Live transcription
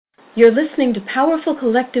You're listening to powerful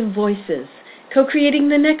collective voices, co-creating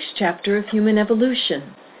the next chapter of human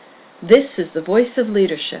evolution. This is the voice of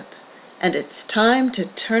leadership, and it's time to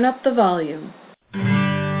turn up the volume. Do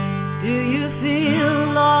you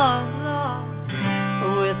feel lost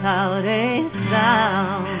without a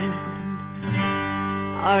sound?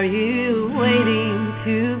 Are you waiting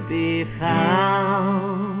to be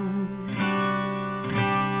found?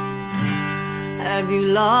 Have you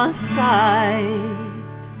lost sight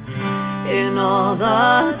in all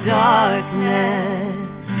the darkness?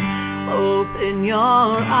 Open your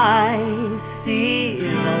eyes, see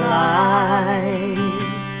the light.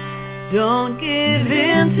 Don't give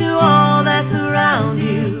in to all that's around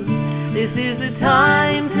you. This is the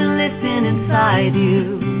time to listen inside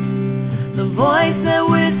you. The voice that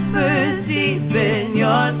whispers deep in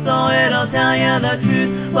your soul, it'll tell you the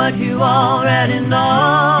truth, what you already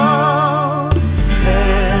know.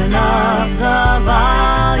 Turn up the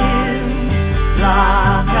volume,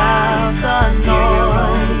 block out the noise.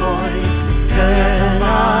 Turn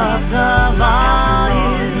up the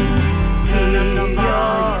volume, keep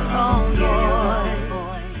your own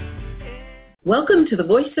voice. Welcome to the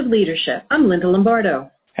Voice of Leadership. I'm Linda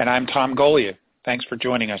Lombardo. And I'm Tom Golia. Thanks for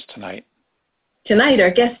joining us tonight. Tonight,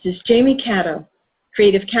 our guest is Jamie Catto,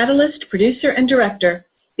 creative catalyst, producer, and director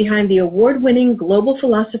behind the award-winning global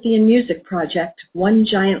philosophy and music project, One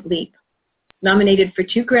Giant Leap, nominated for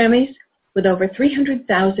 2 Grammys with over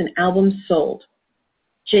 300,000 albums sold.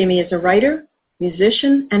 Jamie is a writer,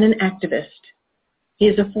 musician, and an activist. He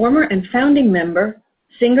is a former and founding member,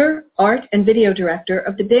 singer, art, and video director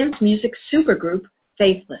of the dance music supergroup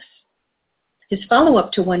Faithless. His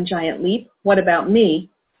follow-up to One Giant Leap, What About Me,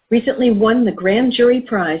 recently won the Grand Jury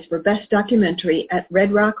Prize for Best Documentary at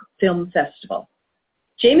Red Rock Film Festival.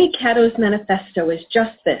 Jamie Catto's manifesto is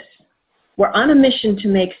just this. We're on a mission to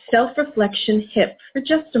make self-reflection hip for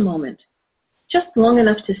just a moment, just long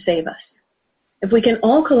enough to save us. If we can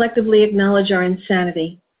all collectively acknowledge our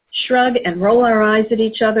insanity, shrug and roll our eyes at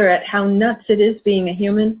each other at how nuts it is being a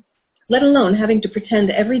human, let alone having to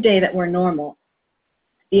pretend every day that we're normal,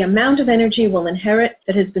 the amount of energy we'll inherit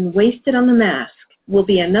that has been wasted on the mask will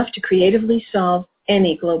be enough to creatively solve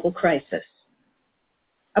any global crisis.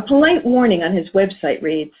 A polite warning on his website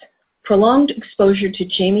reads, prolonged exposure to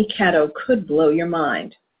Jamie Catto could blow your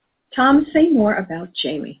mind. Tom, say more about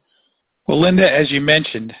Jamie. Well, Linda, as you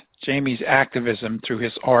mentioned, Jamie's activism through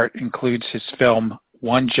his art includes his film,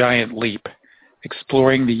 One Giant Leap,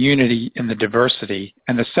 exploring the unity in the diversity,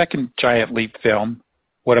 and the second Giant Leap film,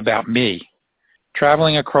 What About Me?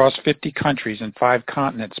 Traveling across 50 countries and 5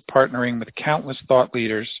 continents, partnering with countless thought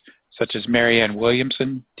leaders such as Marianne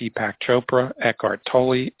Williamson, Deepak Chopra, Eckhart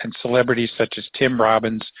Tolle, and celebrities such as Tim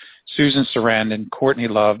Robbins, Susan Sarandon, Courtney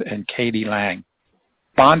Love, and Katie Lang.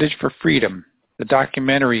 Bondage for Freedom, the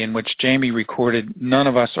documentary in which Jamie recorded None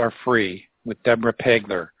of Us Are Free with Deborah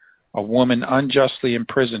Pegler, a woman unjustly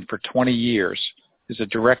imprisoned for 20 years, is a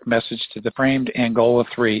direct message to the framed Angola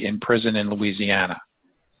 3 in prison in Louisiana.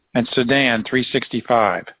 And Sudan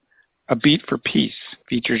 365, A Beat for Peace,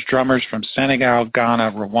 features drummers from Senegal,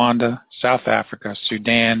 Ghana, Rwanda, South Africa,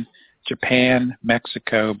 Sudan, Japan,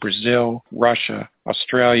 Mexico, Brazil, Russia,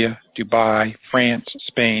 Australia, Dubai, France,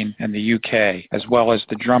 Spain, and the UK, as well as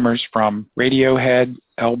the drummers from Radiohead,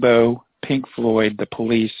 Elbow, Pink Floyd, The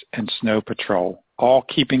Police, and Snow Patrol, all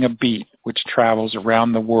keeping a beat which travels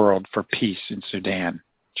around the world for peace in Sudan.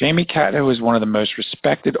 Jamie Catto is one of the most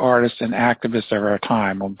respected artists and activists of our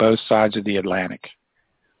time on both sides of the Atlantic.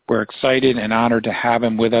 We're excited and honored to have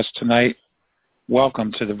him with us tonight.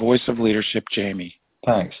 Welcome to the Voice of Leadership, Jamie.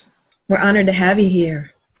 Thanks. We're honored to have you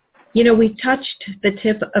here. You know, we touched the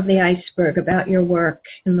tip of the iceberg about your work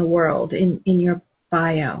in the world in your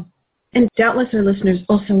bio. And doubtless our listeners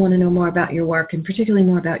also want to know more about your work and particularly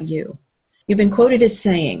more about you. You've been quoted as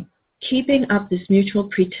saying, keeping up this mutual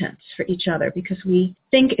pretense for each other because we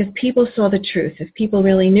think if people saw the truth, if people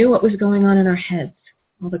really knew what was going on in our heads,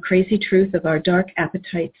 all the crazy truth of our dark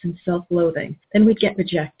appetites and self-loathing, then we'd get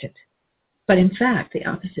rejected. But in fact, the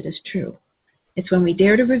opposite is true. It's when we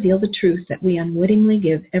dare to reveal the truth that we unwittingly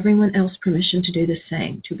give everyone else permission to do the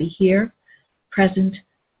same, to be here, present,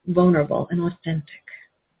 vulnerable, and authentic.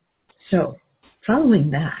 So, following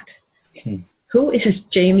that, who is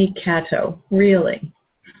Jamie Catto, really?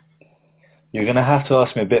 You're going to have to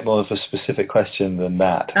ask me a bit more of a specific question than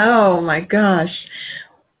that. Oh, my gosh.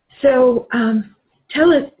 So,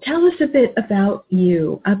 tell us a bit about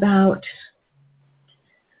you, about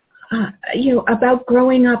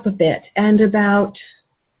growing up a bit, and about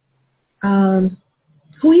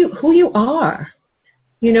who you are.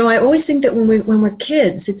 You know, I always think that when we're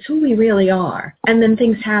kids, it's who we really are. And then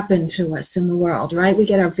things happen to us in the world, right? We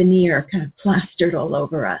get our veneer kind of plastered all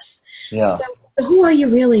over us. Yeah. So who are you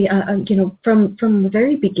really, from the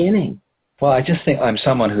very beginning? Well, I just think I'm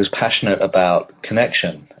someone who's passionate about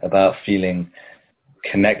connection, about feeling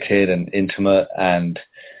connected and intimate, and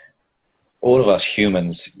all of us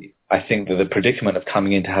humans, I think that the predicament of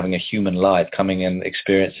coming into having a human life, coming and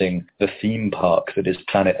experiencing the theme park that is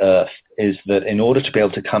planet Earth, is that in order to be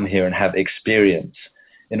able to come here and have experience,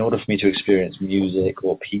 in order for me to experience music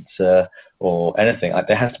or pizza or anything,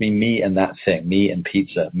 there has to be me and that thing, me and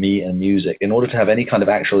pizza, me and music. In order to have any kind of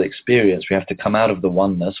actual experience, we have to come out of the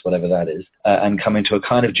oneness, whatever that is, and come into a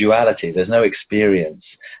kind of duality. There's no experience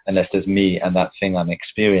unless there's me and that thing I'm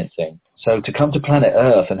experiencing. So to come to planet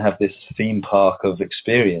Earth and have this theme park of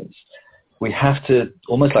experience, we have to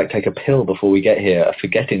almost like take a pill before we get here, a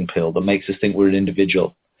forgetting pill that makes us think we're an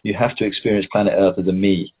individual. You have to experience planet Earth as a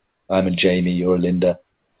me. I'm a Jamie, you're a Linda.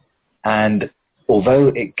 And although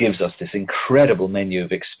it gives us this incredible menu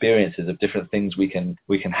of experiences of different things we can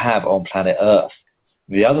have on planet Earth,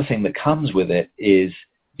 the other thing that comes with it is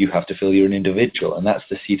you have to feel you're an individual. And that's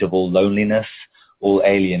the seat of all loneliness, all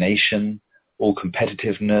alienation, all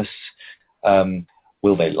competitiveness.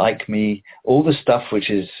 Will they like me? All the stuff which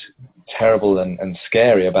is terrible and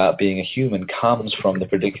scary about being a human comes from the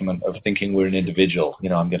predicament of thinking we're an individual. You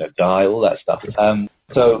know, I'm going to die, all that stuff.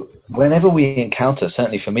 So whenever we encounter,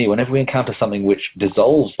 certainly for me, whenever we encounter something which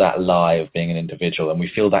dissolves that lie of being an individual and we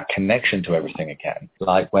feel that connection to everything again,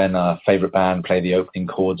 like when our favorite band play the opening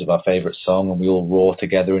chords of our favorite song and we all roar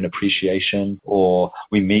together in appreciation, or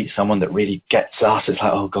we meet someone that really gets us, it's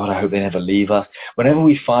like, oh God, I hope they never leave us. Whenever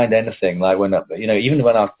we find anything, like when, even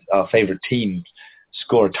when our favorite team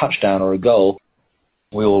score a touchdown or a goal,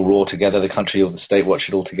 we all roar together, the country or the state watch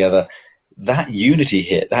it all together. That unity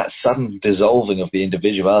hit, that sudden dissolving of the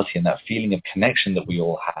individuality and that feeling of connection that we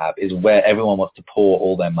all have is where everyone wants to pour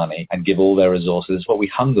all their money and give all their resources. It's what we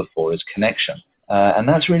hunger for, is connection. And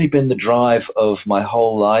that's really been the drive of my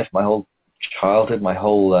whole life, my whole childhood, my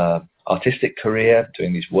whole artistic career,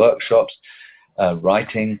 doing these workshops,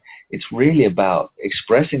 writing. It's really about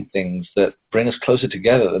expressing things that bring us closer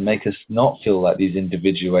together, that make us not feel like these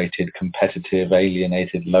individuated, competitive,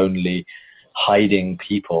 alienated, lonely, hiding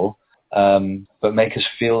people, but make us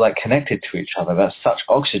feel like connected to each other. That's such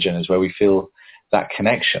oxygen is where we feel that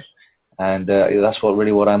connection. And that's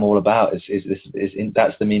what I'm all about.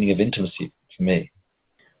 That's the meaning of intimacy for me.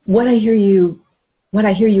 What I hear you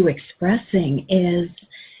expressing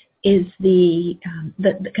is the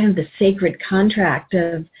kind of the sacred contract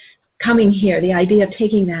of coming here, the idea of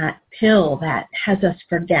taking that pill that has us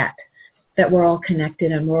forget that we're all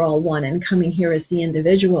connected and we're all one, and coming here as the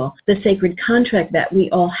individual, the sacred contract that we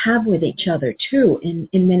all have with each other too, in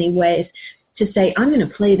many ways, to say, I'm going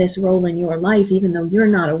to play this role in your life even though you're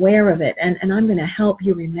not aware of it, and I'm going to help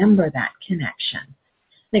you remember that connection.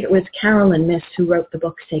 I think it was Carolyn Miss who wrote the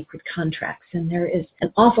book Sacred Contracts, and there is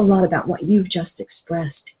an awful lot about what you've just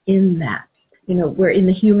expressed in that. You know, we're in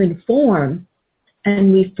the human form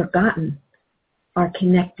and we've forgotten our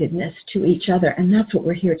connectedness to each other, and that's what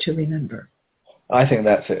we're here to remember. I think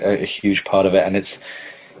that's a huge part of it, and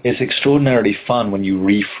it's extraordinarily fun when you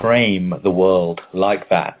reframe the world like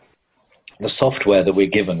that. The software that we're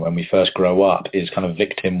given when we first grow up is kind of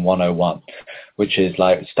victim 101, which is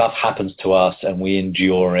like stuff happens to us and we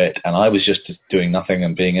endure it, and I was just doing nothing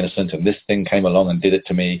and being innocent, and this thing came along and did it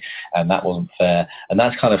to me, and that wasn't fair. And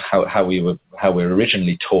that's kind of how we were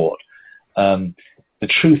originally taught. The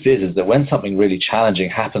truth is that when something really challenging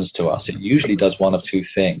happens to us, it usually does one of two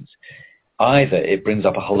things. Either it brings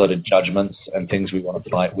up a whole lot of judgments and things we want to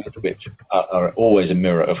fight with, which are always a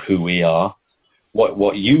mirror of who we are.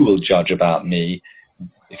 What you will judge about me,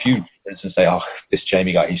 if you, for instance, say, oh, this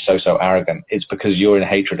Jamie guy, he's so arrogant, it's because you're in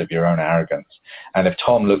hatred of your own arrogance. And if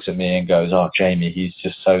Tom looks at me and goes, oh, Jamie, he's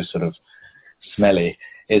just so sort of smelly,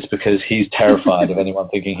 it's because he's terrified of anyone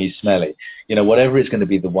thinking he's smelly. You know, whatever is going to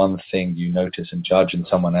be the one thing you notice and judge in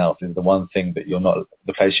someone else is the one thing that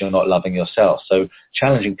the place you're not loving yourself. So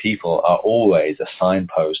challenging people are always a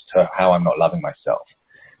signpost to how I'm not loving myself.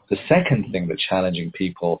 The second thing that challenging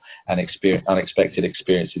people and unexpected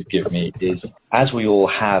experiences give me is, as we all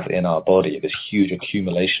have in our body, this huge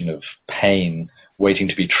accumulation of pain waiting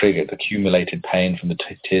to be triggered, accumulated pain from the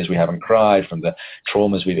tears we haven't cried, from the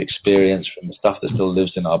traumas we've experienced, from the stuff that still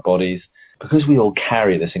lives in our bodies. Because we all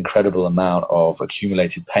carry this incredible amount of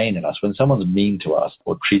accumulated pain in us, when someone's mean to us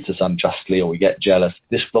or treats us unjustly or we get jealous,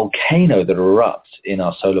 this volcano that erupts in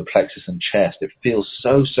our solar plexus and chest, it feels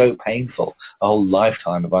so painful, a whole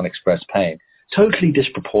lifetime of unexpressed pain, totally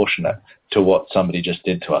disproportionate to what somebody just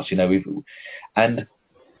did to us. You know, and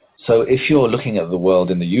So if you're looking at the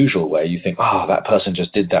world in the usual way, you think, oh, that person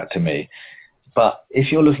just did that to me. But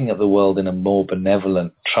if you're looking at the world in a more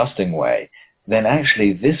benevolent, trusting way, then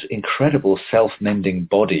actually this incredible self-mending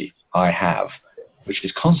body I have, which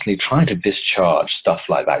is constantly trying to discharge stuff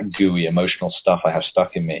like that gooey emotional stuff I have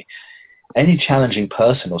stuck in me, any challenging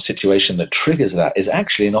person or situation that triggers that is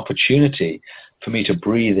actually an opportunity for me to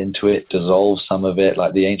breathe into it, dissolve some of it,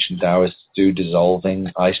 like the ancient Taoists do, dissolving,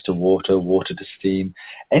 ice to water, water to steam.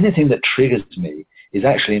 Anything that triggers me is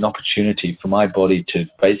actually an opportunity for my body to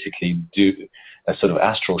basically do a sort of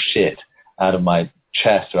astral shit out of my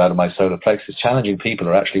chest or out of my solar plexus. Challenging people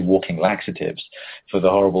are actually walking laxatives for the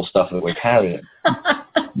horrible stuff that we're carrying.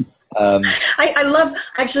 I love,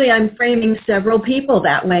 actually, I'm framing several people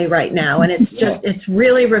that way right now, and it's just, it's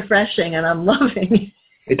really refreshing, and I'm loving.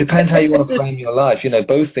 It depends how you want to frame your life.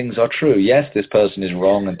 Both things are true. Yes, this person is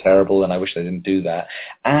wrong and terrible, and I wish they didn't do that.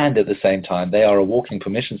 And at the same time, they are a walking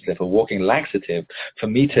permission slip, a walking laxative for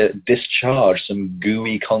me to discharge some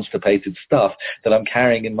gooey, constipated stuff that I'm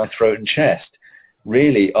carrying in my throat and chest.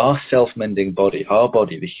 Really, our self-mending body, our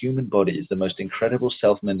body, the human body, is the most incredible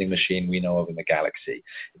self-mending machine we know of in the galaxy.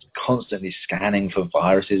 It's constantly scanning for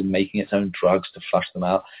viruses, making its own drugs to flush them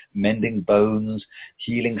out, mending bones,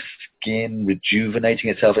 healing skin,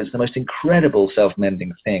 rejuvenating itself. It's the most incredible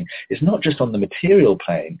self-mending thing. It's not just on the material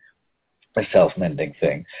plane, a self-mending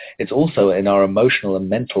thing. It's also in our emotional and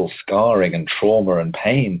mental scarring and trauma and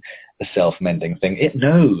pain, a self-mending thing. It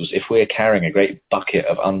knows if we're carrying a great bucket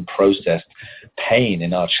of unprocessed pain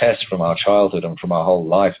in our chest from our childhood and from our whole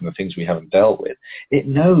life and the things we haven't dealt with. It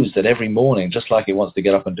knows that every morning, just like it wants to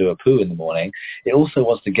get up and do a poo in the morning, it also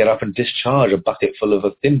wants to get up and discharge a bucket full of,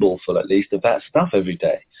 a thimble full at least, of that stuff every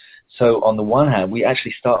day. So on the one hand, we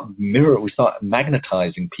actually start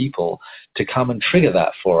magnetizing people to come and trigger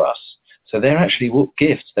that for us. So they're actually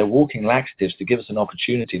gifts. They're walking laxatives to give us an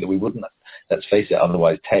opportunity that we wouldn't, let's face it,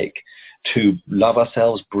 otherwise take, to love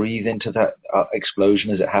ourselves, breathe into that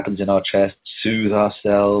explosion as it happens in our chest, soothe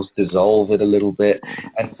ourselves, dissolve it a little bit,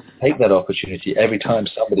 and take that opportunity every time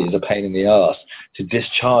somebody is a pain in the ass to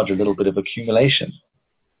discharge a little bit of accumulation.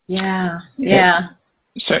 Yeah.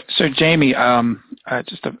 So Jamie,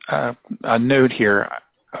 just a note here.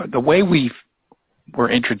 The way we were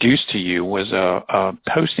introduced to you was a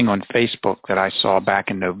posting on Facebook that I saw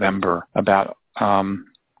back in November about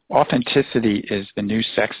authenticity is the new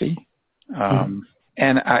sexy.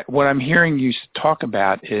 And what I'm hearing you talk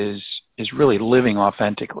about is really living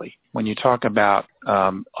authentically. When you talk about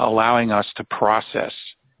allowing us to process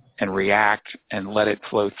and react and let it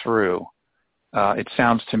flow through, it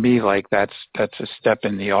sounds to me like that's a step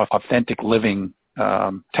in the authentic living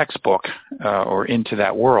textbook or into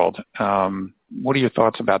that world. What are your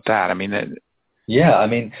thoughts about that?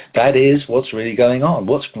 That is what's really going on.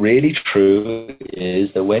 What's really true is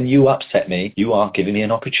that when you upset me, you are giving me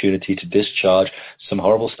an opportunity to discharge some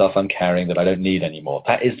horrible stuff I'm carrying that I don't need anymore.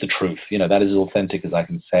 That is the truth. That is as authentic as I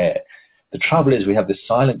can say it. The trouble is we have this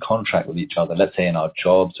silent contract with each other, let's say in our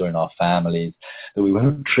jobs or in our families, that we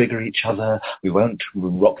won't trigger each other, we won't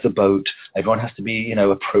rock the boat, everyone has to be,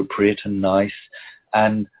 appropriate and nice.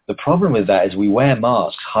 And the problem with that is we wear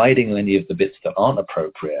masks hiding any of the bits that aren't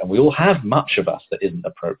appropriate. And we all have much of us that isn't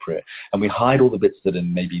appropriate. And we hide all the bits that are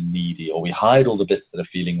maybe needy, or we hide all the bits that are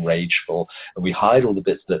feeling rageful, and we hide all the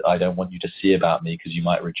bits that I don't want you to see about me because you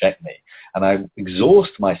might reject me. And I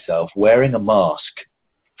exhaust myself wearing a mask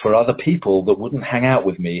for other people that wouldn't hang out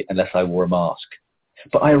with me unless I wore a mask.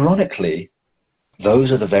 But ironically, those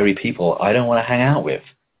are the very people I don't want to hang out with.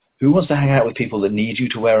 Who wants to hang out with people that need you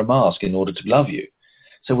to wear a mask in order to love you?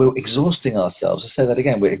 So we're exhausting ourselves. I'll say that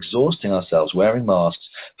again. We're exhausting ourselves wearing masks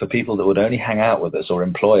for people that would only hang out with us or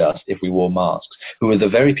employ us if we wore masks, who are the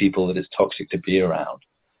very people that it's toxic to be around.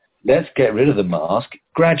 Let's get rid of the mask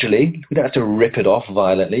gradually. We don't have to rip it off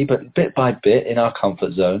violently, but bit by bit in our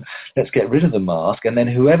comfort zone. Let's get rid of the mask, and then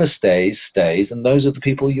whoever stays, stays, and those are the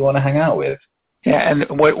people you want to hang out with. Yeah,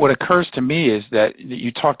 and what occurs to me is that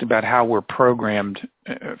you talked about how we're programmed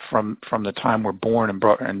from the time we're born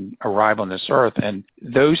and arrive on this earth, and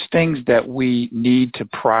those things that we need to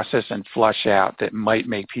process and flush out that might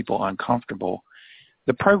make people uncomfortable,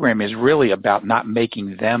 the program is really about not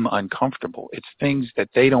making them uncomfortable. It's things that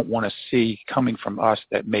they don't want to see coming from us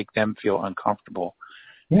that make them feel uncomfortable.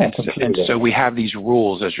 Yeah, and so we have these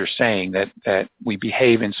rules, as you're saying, that we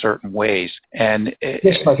behave in certain ways. And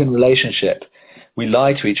just like in relationship, we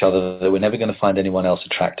lie to each other that we're never going to find anyone else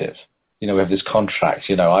attractive. We have this contract,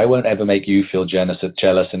 I won't ever make you feel jealous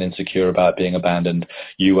and insecure about being abandoned.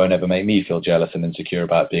 You won't ever make me feel jealous and insecure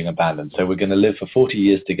about being abandoned. So we're going to live for 40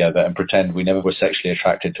 years together and pretend we never were sexually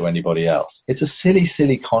attracted to anybody else. It's a silly,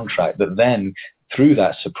 silly contract that then through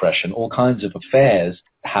that suppression, all kinds of affairs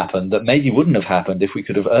happened that maybe wouldn't have happened if we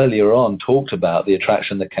could have earlier on talked about the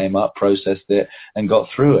attraction that came up, processed it, and got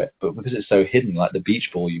through it. But because it's so hidden, like the beach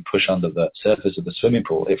ball you push under the surface of the swimming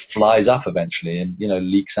pool, it flies up eventually and,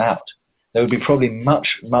 leaks out. There would be probably much,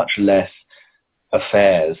 much less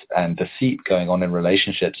affairs and deceit going on in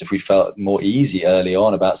relationships if we felt more easy early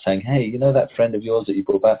on about saying, hey, that friend of yours that you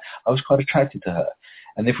brought back, I was quite attracted to her.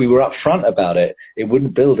 And if we were upfront about it, it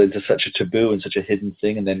wouldn't build into such a taboo and such a hidden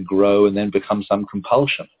thing and then grow and then become some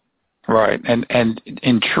compulsion. Right. And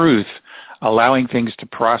in truth, allowing things to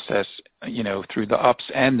process, through the ups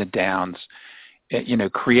and the downs,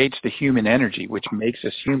 creates the human energy, which makes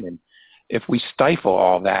us human. If we stifle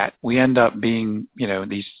all that, we end up being,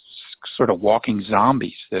 these sort of walking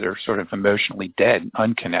zombies that are sort of emotionally dead,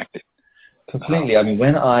 unconnected. Completely. I mean,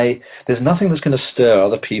 there's nothing that's going to stir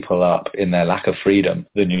other people up in their lack of freedom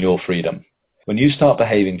than your freedom. When you start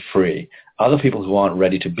behaving free, other people who aren't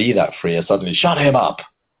ready to be that free are suddenly, shut him up.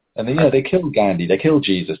 And then, they kill Gandhi, they kill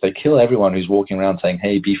Jesus, they kill everyone who's walking around saying,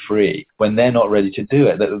 hey, be free, when they're not ready to do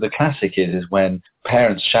it. The classic is when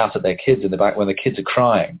parents shout at their kids in the back when the kids are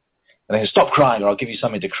crying. And they say, stop crying or I'll give you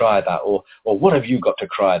something to cry about. Or what have you got to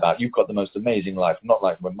cry about? You've got the most amazing life, not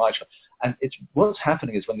like when my child. And what's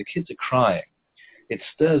happening is when the kids are crying, it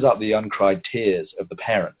stirs up the uncried tears of the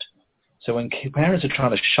parent. So when parents are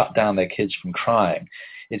trying to shut down their kids from crying,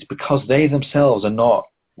 it's because they themselves are not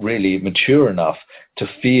really mature enough to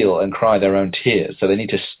feel and cry their own tears. So they need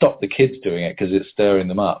to stop the kids doing it because it's stirring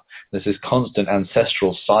them up. There's this constant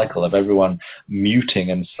ancestral cycle of everyone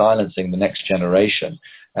muting and silencing the next generation.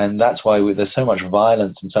 And that's why there's so much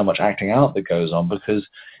violence and so much acting out that goes on, because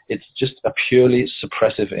it's just a purely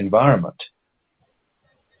suppressive environment.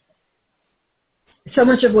 So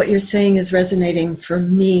much of what you're saying is resonating for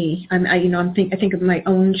me. I think of my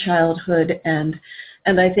own childhood, and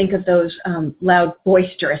I think of those loud,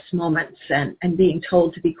 boisterous moments, and being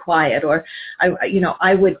told to be quiet, or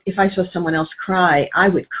I would, if I saw someone else cry, I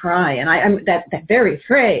would cry, and I'm that very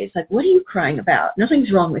phrase, like, what are you crying about?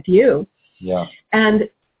 Nothing's wrong with you. Yeah.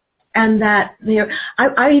 And that,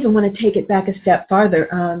 I even want to take it back a step farther.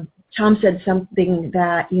 Tom said something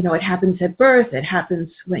that, it happens at birth, it happens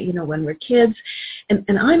when we're kids.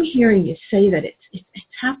 And I'm hearing you say that it's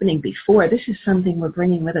happening before. This is something we're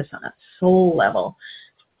bringing with us on a soul level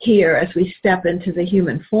here as we step into the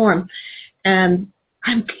human form. And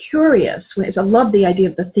I'm curious. I love the idea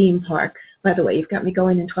of the theme park. By the way, you've got me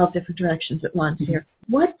going in 12 different directions at once here.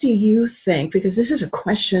 What do you think, because this is a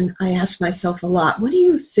question I ask myself a lot, what do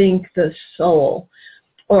you think the soul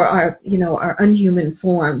or our unhuman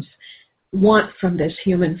forms want from this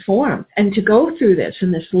human form? And to go through this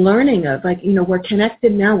and this learning of, we're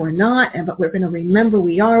connected now, we're not, but we're going to remember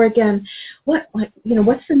we are again. What's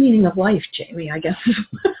the meaning of life, Jamie, I guess is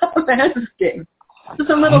what I'm asking. It's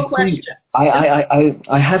a little question. I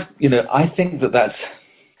think that's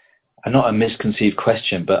not a misconceived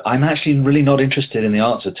question, but I'm actually really not interested in the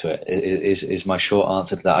answer to it, is my short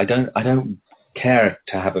answer to that. I don't care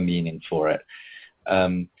to have a meaning for it.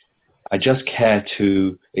 I just care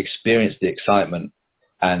to experience the excitement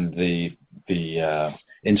and the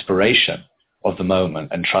inspiration of the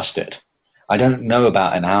moment and trust it. I don't know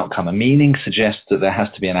about an outcome. A meaning suggests that there has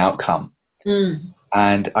to be an outcome.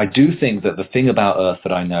 And I do think that the thing about Earth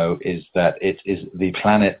that I know is that it is the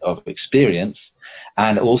planet of experience.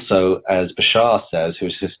 And also, as Bashar says, who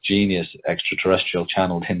is this genius extraterrestrial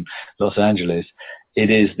channeled in Los Angeles, it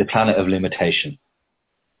is the planet of limitation.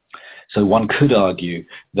 So one could argue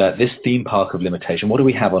that this theme park of limitation, what do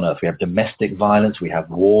we have on Earth? We have domestic violence, we have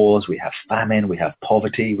wars, we have famine, we have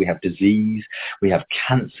poverty, we have disease, we have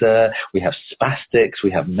cancer, we have spastics,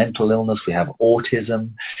 we have mental illness, we have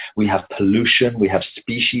autism, we have pollution, we have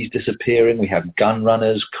species disappearing, we have gun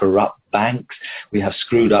runners, corrupt banks, we have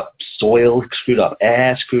screwed up soil, screwed up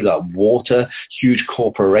air, screwed up water, huge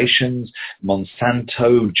corporations,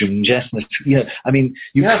 Monsanto,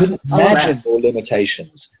 you couldn't imagine more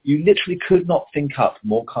limitations. You literally could not think up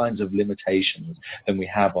more kinds of limitations than we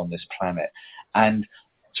have on this planet. And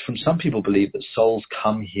some people believe that souls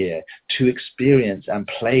come here to experience and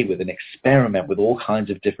play with and experiment with all kinds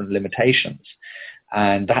of different limitations.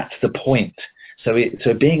 And that's the point. So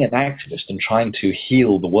being an activist and trying to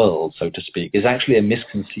heal the world, so to speak, is actually a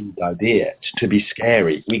misconceived idea to be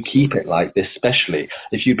scary. We keep it like this, especially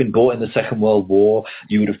if you've been born in the Second World War,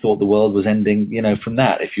 you would have thought the world was ending, from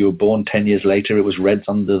that. If you were born 10 years later, it was Reds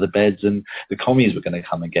under the beds and the commies were going to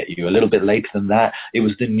come and get you. A little bit later than that, it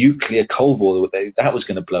was the nuclear Cold War that was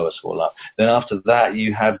going to blow us all up. Then after that,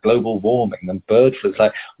 you have global warming and bird flu. It's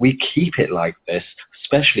like we keep it like this,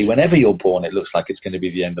 especially whenever you're born, it looks like it's going to be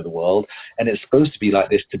the end of the world. And it's supposed to be like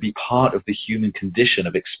this to be part of the human condition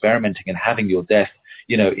of experimenting and having your death,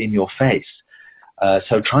 in your face.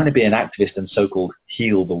 So trying to be an activist and so-called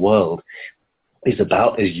heal the world is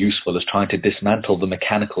about as useful as trying to dismantle the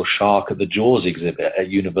mechanical shark at the Jaws exhibit at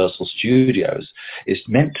Universal Studios. It's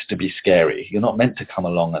meant to be scary. You're not meant to come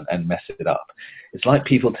along and mess it up. It's like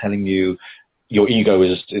people telling you your ego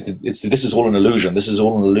this is all an illusion. This is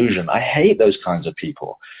all an illusion. I hate those kinds of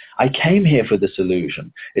people. I came here for this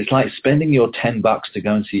illusion. It's like spending your $10 to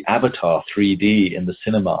go and see Avatar 3D in the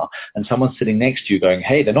cinema, and someone sitting next to you going,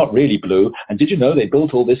 hey, they're not really blue, and did you know they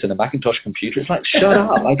built all this in a Macintosh computer? It's like, shut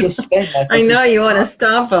up. I just spent I know, you want to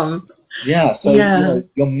stop them. Yeah, so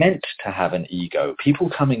you're meant to have an ego.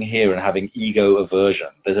 People coming here and having ego aversion,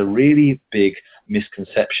 there's a really big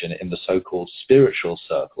misconception in the so-called spiritual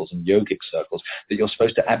circles and yogic circles that you're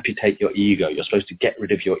supposed to amputate your ego. You're supposed to get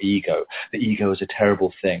rid of your ego. The ego is a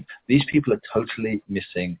terrible thing. These people are totally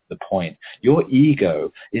missing the point. Your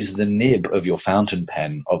ego is the nib of your fountain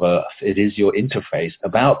pen of Earth. It is your interface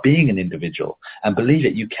about being an individual. And believe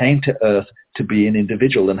it, you came to Earth to be an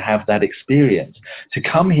individual and have that experience. To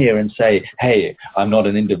come here and say, hey, I'm not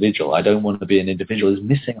an individual, I don't want to be an individual, is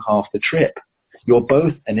missing half the trip. You're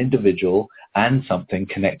both an individual and something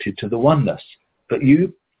connected to the oneness. But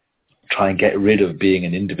you try and get rid of being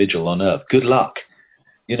an individual on Earth. Good luck.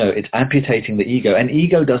 It's amputating the ego. And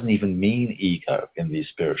ego doesn't even mean ego in these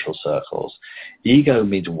spiritual circles. Ego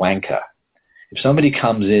means wanker. If somebody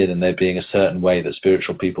comes in and they're being a certain way that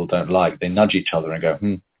spiritual people don't like, they nudge each other and go,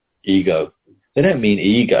 ego. They don't mean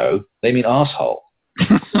ego. They mean asshole.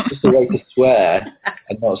 It's just a way to swear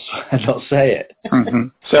and not say it. Mm-hmm.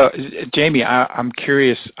 So, Jamie, I'm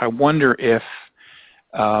curious. I wonder if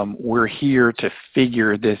we're here to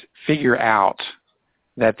figure out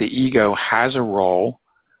that the ego has a role,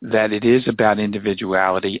 that it is about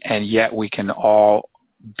individuality, and yet we can all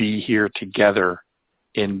be here together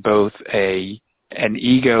in both an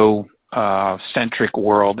ego centric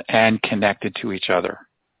world and connected to each other.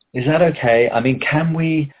 Is that okay? I mean, can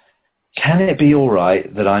it be all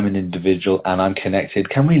right that I'm an individual and I'm connected?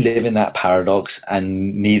 Can we live in that paradox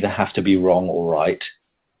and neither have to be wrong or right?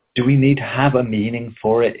 Do we need to have a meaning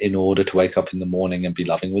for it in order to wake up in the morning and be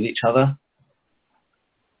loving with each other?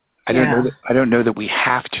 I don't know that we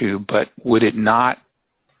have to, but would it not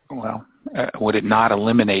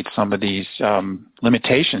eliminate some of these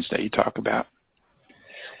limitations that you talk about?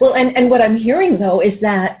 Well, and what I'm hearing, though, is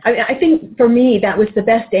that I think for me that was the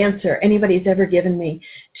best answer anybody's ever given me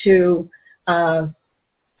to that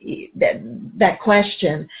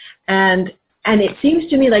question. And it seems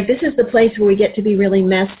to me like this is the place where we get to be really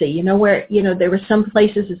messy, where, there were some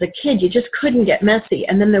places as a kid you just couldn't get messy.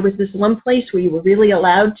 And then there was this one place where you were really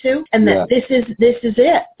allowed to. And that this is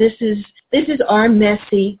it. This is our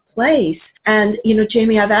messy place. And,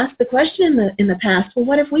 Jamie, I've asked the question in the past, well,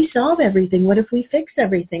 what if we solve everything? What if we fix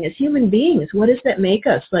everything as human beings? What does that make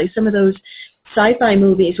us? Like some of those sci-fi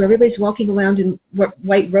movies where everybody's walking around in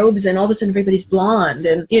white robes and all of a sudden everybody's blonde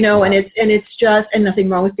and, and it's just, and nothing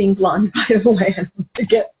wrong with being blonde, by the way. I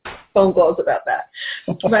get phone calls about that.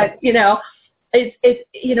 But,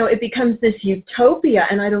 it becomes this utopia,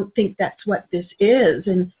 and I don't think that's what this is.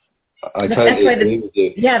 And I totally agree with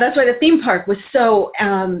you. Yeah, that's why the theme park was so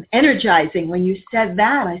energizing when you said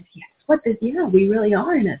that. I said, we really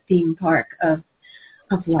are in a theme park of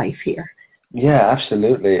life here. Yeah,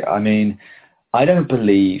 absolutely. I mean, I think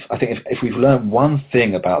if we've learned one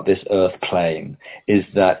thing about this Earth plane is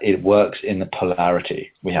that it works in a polarity.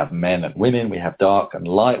 We have men and women, we have dark and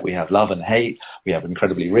light, we have love and hate, we have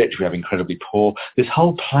incredibly rich, we have incredibly poor. This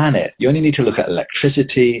whole planet, you only need to look at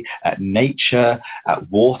electricity, at nature, at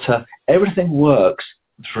water. Everything works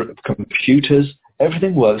through computers.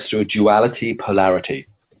 Everything works through a duality, polarity.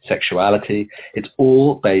 Sexuality, it's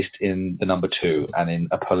all based in the number 2 and in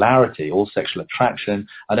a polarity, all sexual attraction.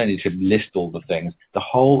 I don't need to list all the things. The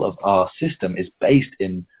whole of our system is based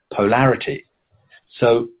in polarity.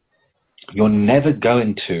 So you're never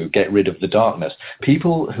going to get rid of the darkness.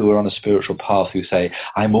 People who are on a spiritual path who say,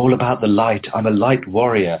 I'm all about the light, I'm a light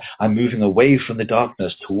warrior, I'm moving away from the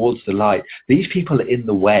darkness towards the light. These people are in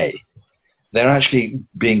the way. They're actually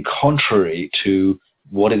being contrary to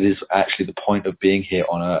what it is actually the point of being here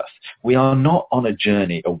on Earth. We are not on a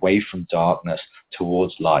journey away from darkness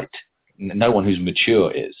towards light. No one who's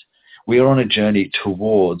mature is. We are on a journey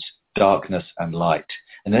towards darkness and light.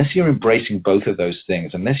 Unless you're embracing both of those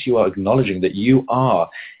things, unless you are acknowledging that you are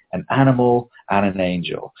an animal and an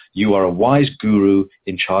angel, you are a wise guru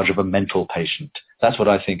in charge of a mental patient. That's what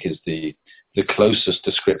I think is the closest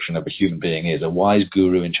description of a human being is, a wise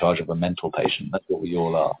guru in charge of a mental patient. That's what we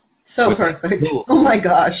all are. So perfect. Oh my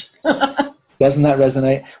gosh. Doesn't that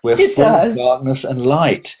resonate? We're full of darkness and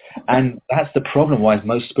light. And that's the problem why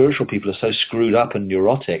most spiritual people are so screwed up and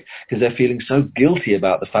neurotic, because they're feeling so guilty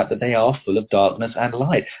about the fact that they are full of darkness and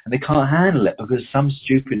light. And they can't handle it because some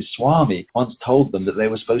stupid Swami once told them that they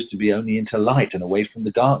were supposed to be only into light and away from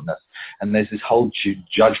the darkness. And there's this whole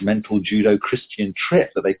judgmental Judo-Christian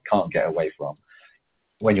trip that they can't get away from.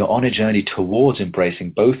 When you're on a journey towards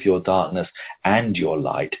embracing both your darkness and your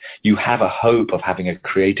light, you have a hope of having a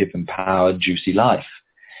creative, empowered, juicy life.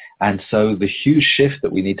 And so the huge shift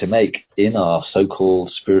that we need to make in our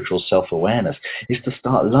so-called spiritual self-awareness is to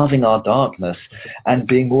start loving our darkness and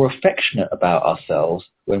being more affectionate about ourselves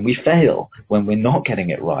when we fail, when we're not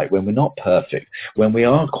getting it right, when we're not perfect, when we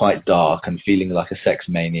are quite dark and feeling like a sex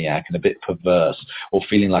maniac and a bit perverse, or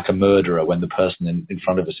feeling like a murderer when the person in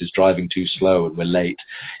front of us is driving too slow and we're late.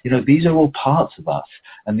 You know, these are all parts of us,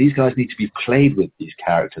 and these guys need to be played with, these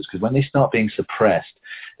characters, because when they start being suppressed,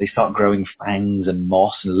 they start growing fangs and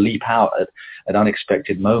moss and leap out at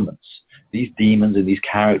unexpected moments. These demons and these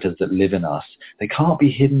characters that live in us, they can't be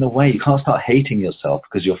hidden away. You can't start hating yourself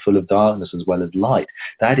because you're full of darkness as well as light.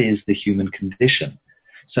 That is the human condition.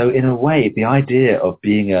 So in a way, the idea of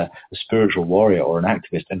being a spiritual warrior or an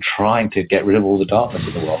activist and trying to get rid of all the darkness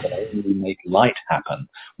in the world and only make light happen,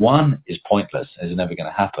 one, is pointless, is never going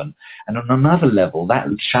to happen. And on another level, that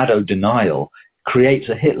shadow denial creates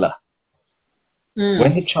a Hitler.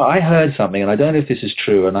 When I heard something, and I don't know if this is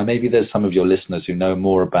true, and maybe there's some of your listeners who know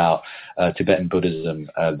more about Tibetan Buddhism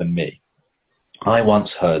than me. I once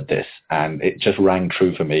heard this, and it just rang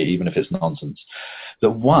true for me, even if it's nonsense, that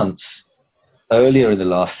once, earlier in the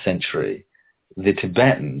last century, the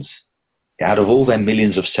Tibetans, out of all their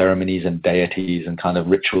millions of ceremonies and deities and kind of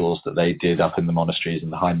rituals that they did up in the monasteries in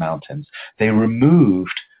the high mountains, they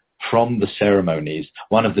removed from the ceremonies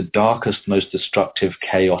one of the darkest, most destructive,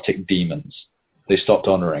 chaotic demons. They stopped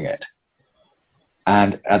honoring it.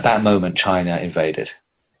 And at that moment, China invaded.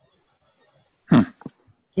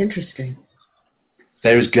 Interesting.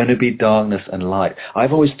 There is going to be darkness and light.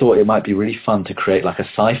 I've always thought it might be really fun to create like a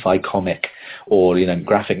sci-fi comic or,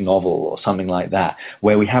 graphic novel or something like that,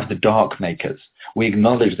 where we have the dark makers. We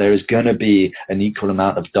acknowledge there is going to be an equal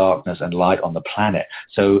amount of darkness and light on the planet.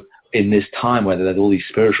 So in this time where there's all these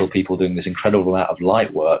spiritual people doing this incredible amount of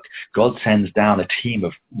light work, God sends down a team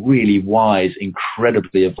of really wise,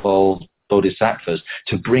 incredibly evolved bodhisattvas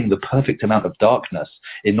to bring the perfect amount of darkness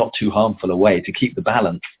in not too harmful a way to keep the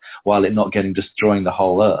balance while it not destroying the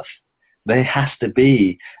whole earth. There has to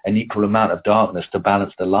be an equal amount of darkness to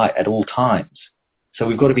balance the light at all times. So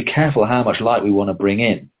we've got to be careful how much light we want to bring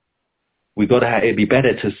in. It'd be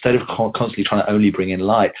better to, instead of constantly trying to only bring in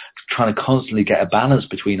light, trying to constantly get a balance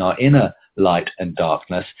between our inner light and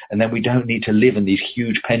darkness, and then we don't need to live in these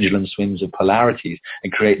huge pendulum swings of polarities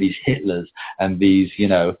and create these Hitlers and these,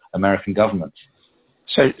 American governments.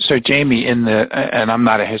 So Jamie, and I'm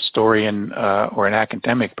not a historian or an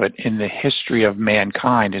academic, but in the history of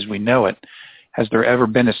mankind as we know it, has there ever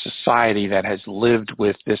been a society that has lived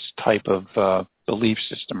with this type of belief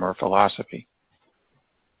system or philosophy?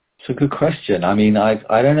 It's a good question. I mean,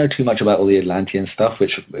 I don't know too much about all the Atlantean stuff,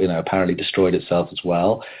 which apparently destroyed itself as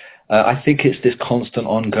well. I think it's this constant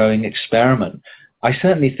ongoing experiment. I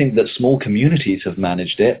certainly think that small communities have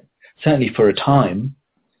managed it, certainly for a time.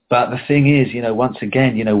 But the thing is, once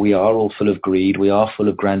again, we are all full of greed. We are full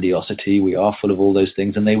of grandiosity. We are full of all those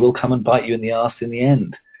things, and they will come and bite you in the arse in the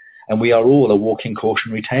end. And we are all a walking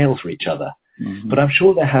cautionary tale for each other. Mm-hmm. But I'm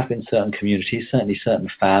sure there have been certain communities, certainly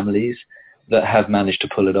certain families, that have managed to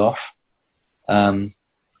pull it off.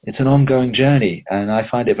 It's an ongoing journey, and I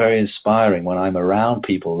find it very inspiring when I'm around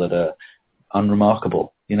people that are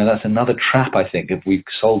unremarkable. That's another trap, I think, if we've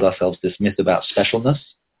sold ourselves this myth about specialness.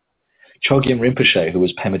 Chogyam Rinpoche, who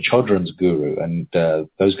was Pema Chodron's guru, and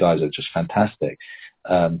those guys are just fantastic.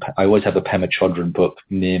 I always have a Pema Chodron book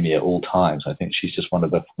near me at all times. I think she's just one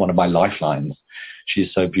of my lifelines.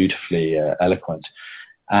 She's so beautifully eloquent.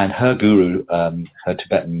 And her guru, her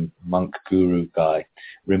Tibetan monk guru guy,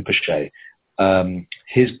 Rinpoche,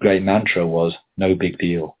 his great mantra was, no big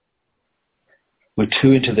deal. We're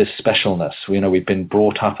too into this specialness. We've been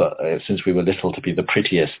brought up since we were little to be the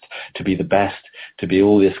prettiest, to be the best, to be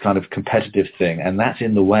all this kind of competitive thing. And that's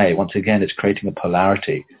in the way. Once again, it's creating a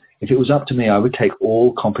polarity. If it was up to me, I would take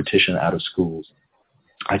all competition out of schools.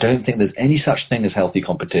 I don't think there's any such thing as healthy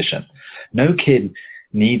competition. No kid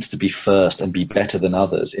needs to be first and be better than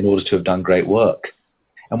others in order to have done great work.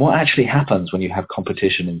 And what actually happens when you have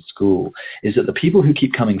competition in school is that the people who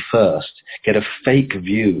keep coming first get a fake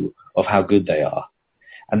view of how good they are.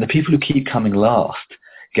 And the people who keep coming last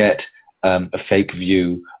get a fake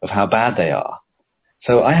view of how bad they are.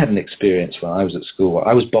 So I had an experience when I was at school where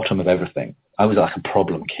I was bottom of everything. I was like a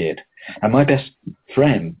problem kid. And my best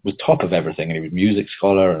friend was top of everything, and he was music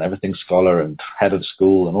scholar and everything scholar and head of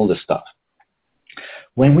school and all this stuff.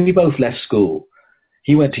 When we both left school,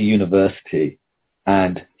 he went to university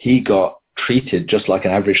and he got treated just like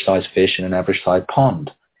an average-sized fish in an average-sized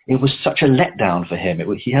pond. It was such a letdown for him.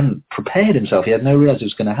 He hadn't prepared himself. He had no realize it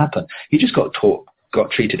was going to happen. He just got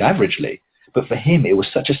treated averagely. But for him, it was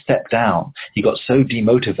such a step down. He got so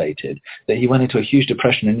demotivated that he went into a huge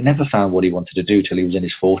depression and never found what he wanted to do till he was in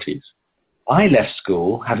his 40s. I left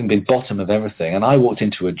school, having been bottom of everything, and I walked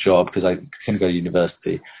into a job because I couldn't go to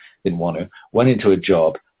university, didn't want to, went into a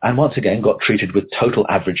job, and once again got treated with total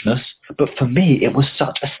averageness. But for me, it was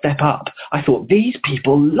such a step up. I thought, these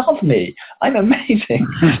people love me. I'm amazing.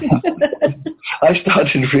 I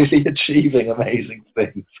started really achieving amazing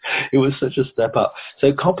things. It was such a step up.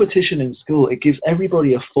 So competition in school, it gives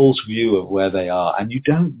everybody a false view of where they are, and you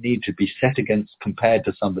don't need to be set against, compared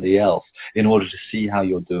to somebody else in order to see how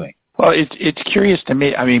you're doing. Well, it's curious to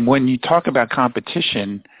me. I mean, when you talk about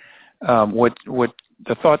competition, what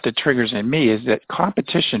the thought that triggers in me is that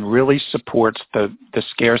competition really supports the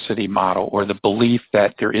scarcity model, or the belief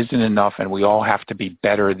that there isn't enough and we all have to be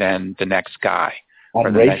better than the next guy or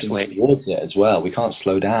the next lady. Towards it as well. We can't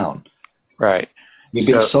slow down. Right. We've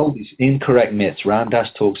been sold these incorrect myths. Ram Dass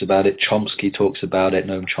talks about it. Chomsky talks about it.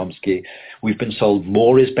 Noam Chomsky. We've been sold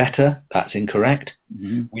more is better. That's incorrect.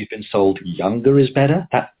 Mm-hmm. We've been sold younger is better.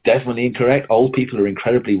 That's definitely incorrect. Old people are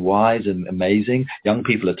incredibly wise and amazing. Young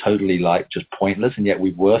people are totally just pointless, and yet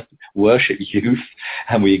we worship youth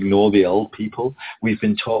and we ignore the old people. We've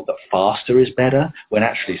been taught that faster is better when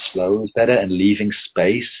actually slower is better, and leaving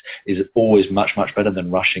space is always much, much better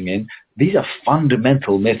than rushing in. These are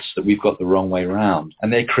fundamental myths that we've got the wrong way around,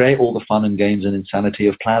 and they create all the fun and games and insanity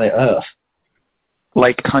of planet Earth.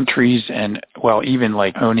 Like countries and, well, even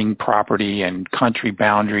like owning property and country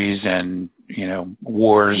boundaries and,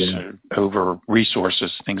 wars over resources,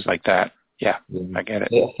 things like that. Yeah, I get it.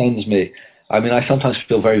 It offends me. I mean, I sometimes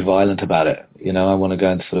feel very violent about it. I want to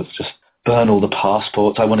go and sort of just burn all the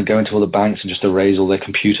passports. I want to go into all the banks and just erase all their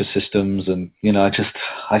computer systems. And,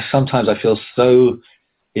 sometimes I feel so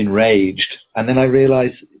enraged. And then I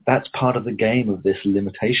realize that's part of the game of this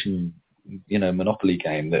limitation monopoly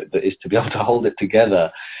game that is to be able to hold it together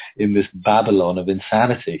in this Babylon of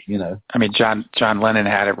insanity, I mean, John Lennon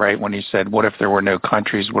had it right when he said, what if there were no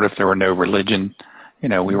countries? What if there were no religion?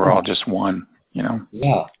 We were all just one,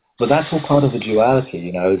 Yeah, but that's all part of the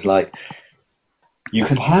duality, It's like you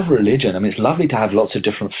can have religion. I mean, it's lovely to have lots of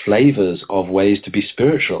different flavors of ways to be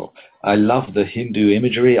spiritual. I love the Hindu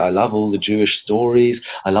imagery. I love all the Jewish stories.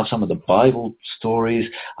 I love some of the Bible stories.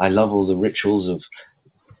 I love all the rituals of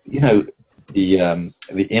the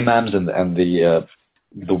imams and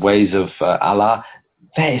the ways of Allah.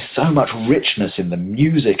 There is so much richness in the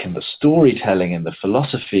music and the storytelling and the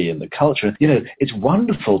philosophy and the culture. It's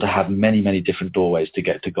wonderful to have many, many different doorways to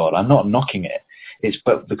get to God. I'm not knocking it.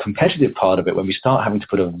 But the competitive part of it, when we start having to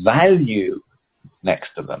put a value next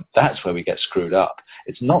to them, that's where we get screwed up.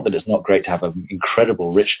 It's not that it's not great to have an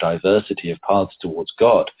incredible rich diversity of paths towards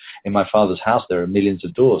God. In my Father's house, there are millions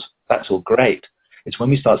of doors. That's all great. It's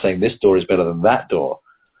when we start saying this door is better than that door.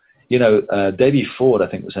 Debbie Ford, I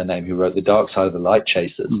think was her name, who wrote The Dark Side of the Light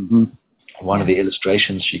Chasers. Mm-hmm. One of the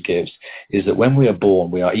illustrations she gives is that when we are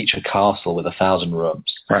born, we are each a castle with 1,000 rooms.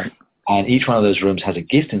 Right. And each one of those rooms has a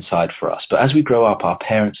gift inside for us. But as we grow up, our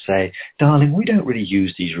parents say, darling, we don't really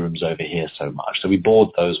use these rooms over here so much. So we board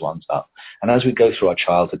those ones up. And as we go through our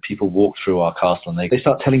childhood, people walk through our castle and they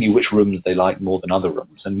start telling you which rooms they like more than other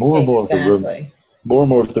rooms. And more and more of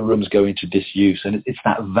the rooms go into disuse. And it's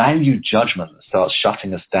that value judgment that starts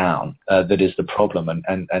shutting us down that is the problem.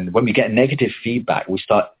 And when we get negative feedback, we're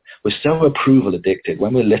so approval addicted.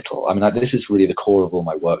 When we're little, I mean, this is really the core of all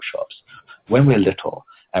my workshops. When we're little,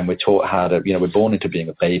 and we're taught how to, we're born into being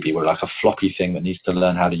a baby. We're like a floppy thing that needs to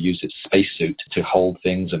learn how to use its spacesuit to hold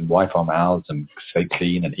things and wipe our mouths and stay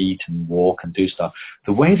clean and eat and walk and do stuff.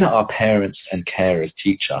 The way that our parents and carers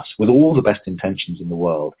teach us, with all the best intentions in the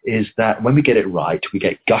world, is that when we get it right, we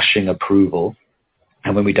get gushing approval.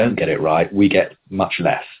 And when we don't get it right, we get much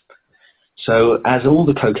less. So as all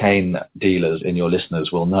the cocaine dealers in your listeners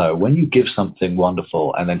will know, when you give something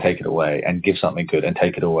wonderful and then take it away, and give something good and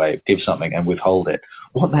take it away, give something and withhold it,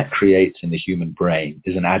 what that creates in the human brain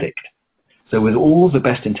is an addict. So with all the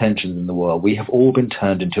best intentions in the world, we have all been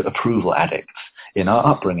turned into approval addicts in our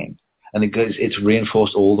upbringing. And it's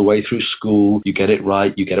reinforced all the way through school. You get it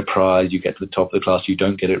right, you get a prize. You get to the top of the class, you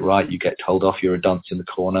don't get it right, you get told off, you're a dunce in the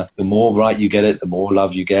corner. The more right you get it, the more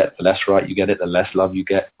love you get. The less right you get it, the less love you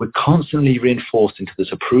get. We're constantly reinforced into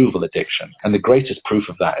this approval addiction. And the greatest proof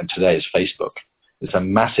of that in today is Facebook. It's a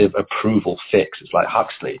massive approval fix. It's like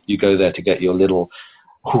Huxley. You go there to get your little,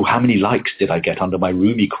 how many likes did I get under my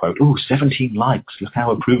Rumi quote? 17 likes. Look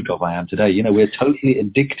how approved of I am today. We're totally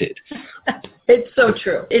addicted. It's so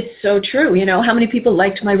true. It's so true. How many people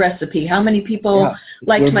liked my recipe? How many people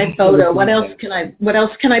liked my photo? What else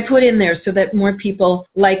can I put in there so that more people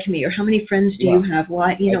like me? Or how many friends do you have?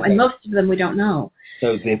 Why? And most of them we don't know.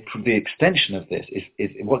 So the extension of this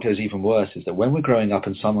is what goes even worse is that when we're growing up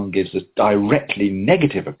and someone gives us directly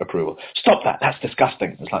negative approval, stop that, that's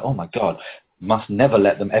disgusting. It's like, oh my God, must never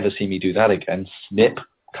let them ever see me do that again. Snip,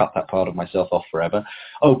 cut that part of myself off forever.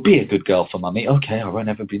 Oh, be a good girl for mummy. Okay, I won't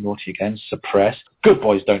ever be naughty again. Suppress. Good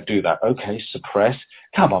boys don't do that. Okay, suppress.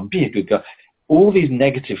 Come on, be a good girl. All these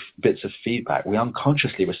negative bits of feedback, we're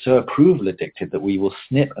so approval addicted that we will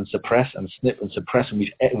snip and suppress and snip and suppress, and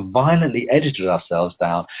we've violently edited ourselves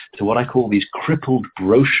down to what I call these crippled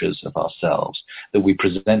brochures of ourselves that we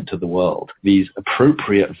present to the world, these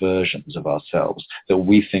appropriate versions of ourselves that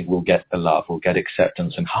we think will get the love, will get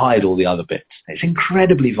acceptance, and hide all the other bits. It's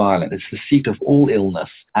incredibly violent. It's the seat of all illness,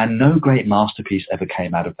 and no great masterpiece ever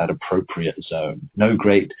came out of that appropriate zone. No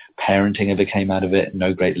great parenting ever came out of it.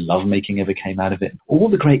 No great lovemaking ever came out of it. All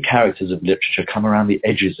the great characters of literature come around the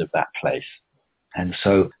edges of that place. And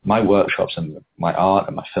so my workshops and my art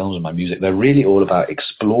and my films and my music, they're really all about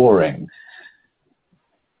exploring,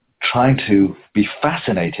 trying to be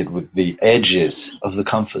fascinated with the edges of the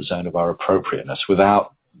comfort zone of our appropriateness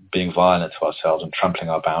without being violent to ourselves and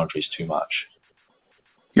trampling our boundaries too much.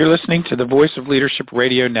 You're listening to the Voice of Leadership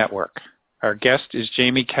Radio Network. Our guest is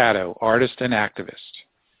Jamie Catto, artist and activist.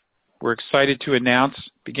 We're excited to announce,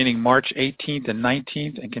 beginning March 18th and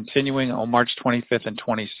 19th and continuing on March 25th and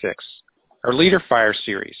 26th, our Leader Fire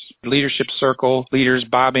series, Leadership Circle leaders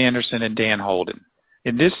Bob Anderson and Dan Holden.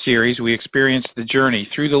 In this series, we experience the journey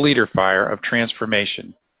through the Leader Fire of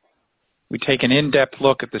transformation. We take an in-depth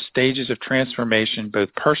look at the stages of transformation, both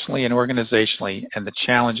personally and organizationally, and the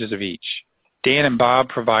challenges of each. Dan and Bob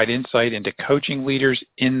provide insight into coaching leaders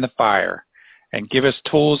in the fire and give us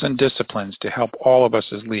tools and disciplines to help all of us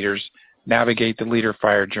as leaders navigate the Leader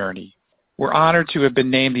Fire journey. We're honored to have been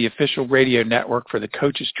named the official radio network for the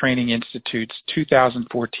Coaches Training Institute's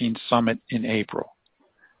 2014 summit in April,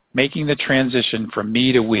 making the transition from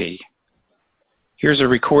me to we. Here's a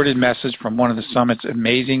recorded message from one of the summit's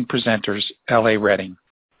amazing presenters, L.A. Redding.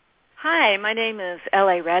 Hi, my name is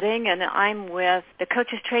L.A. Redding, and I'm with the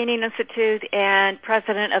Coaches Training Institute and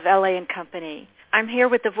president of L.A. & Company. I'm here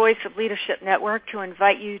with the Voice of Leadership Network to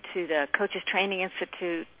invite you to the Coaches Training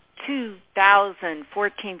Institute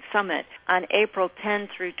 2014 Summit on April 10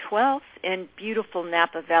 through 12th in beautiful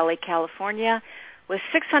Napa Valley, California, with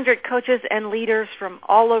 600 coaches and leaders from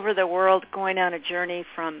all over the world going on a journey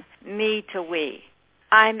from me to we.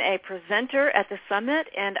 I'm a presenter at the summit,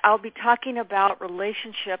 and I'll be talking about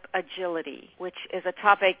relationship agility, which is a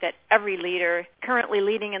topic that every leader currently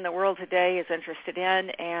leading in the world today is interested in,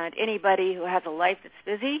 and anybody who has a life that's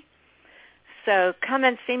busy. So come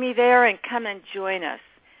and see me there and come and join us.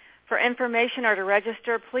 For information or to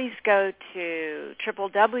register, please go to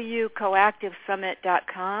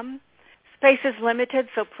www.coactivesummit.com. Space is limited,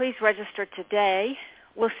 so please register today.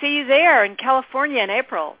 We'll see you there in California in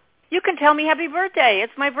April. You can tell me happy birthday.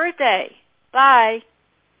 It's my birthday. Bye.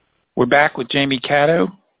 We're back with Jamie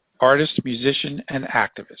Catto, artist, musician, and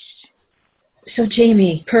activist. So,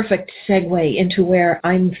 Jamie, perfect segue into where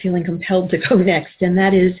I'm feeling compelled to go next, and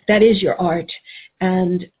that is your art.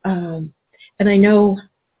 And I know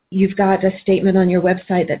you've got a statement on your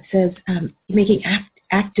website that says making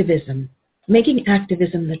activism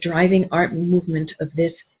the driving art movement of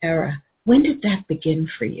this era. When did that begin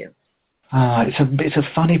for you? It's a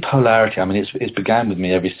funny polarity. I mean, it's began with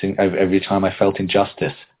me every time I felt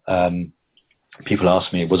injustice. People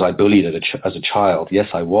ask me, was I bullied as a child? Yes,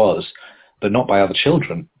 I was, but not by other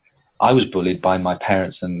children. I was bullied by my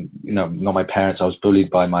parents, and not my parents. I was bullied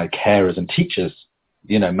by my carers and teachers,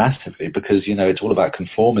 massively, because it's all about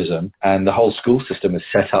conformism, and the whole school system is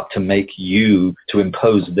set up to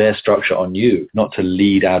impose their structure on you, not to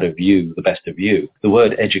lead out of you the best of you. The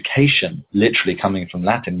word education, literally coming from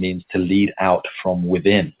Latin, means to lead out from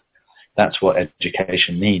within. That's what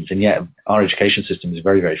education means. And yet our education system is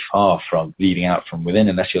very, very far from leading out from within,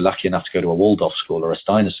 unless you're lucky enough to go to a Waldorf school or a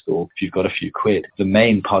Steiner school if you've got a few quid. The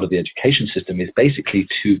main part of the education system is basically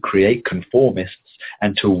to create conformists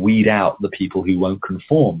and to weed out the people who won't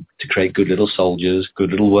conform, to create good little soldiers,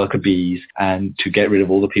 good little worker bees, and to get rid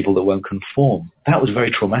of all the people that won't conform. That was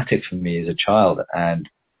very traumatic for me as a child, and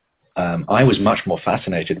I was much more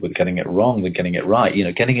fascinated with getting it wrong than getting it right.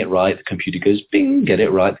 Getting it right, the computer goes bing, get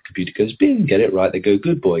it right, the computer goes bing, get it right, they go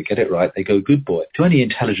good boy, get it right, they go good boy. To any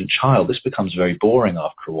intelligent child, this becomes very boring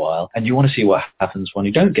after a while, and you want to see what happens when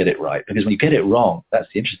you don't get it right, because when you get it wrong, that's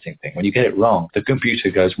the interesting thing. When you get it wrong, the computer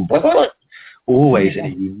goes always in a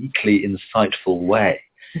uniquely insightful way.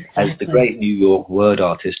 Exactly. As the great New York word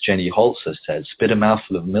artist Jenny Holzer said, spit a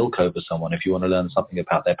mouthful of milk over someone if you want to learn something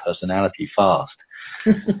about their personality fast.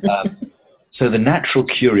 So the natural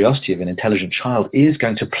curiosity of an intelligent child is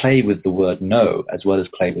going to play with the word no as well as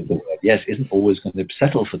play with the word yes. Isn't always going to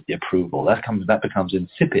settle for the approval. That becomes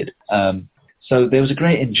insipid. So there was a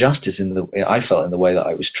great injustice I felt in the way that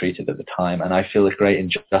I was treated at the time, and I feel a great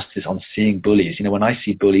injustice on seeing bullies. When I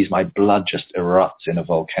see bullies, my blood just erupts in a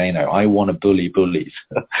volcano. I want to bully bullies.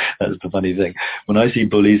 That's the funny thing. When I see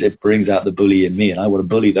bullies, it brings out the bully in me, and I want to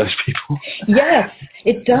bully those people. Yes,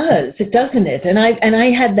 it does. It doesn't it? And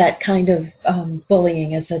I had that kind of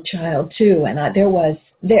bullying as a child too, and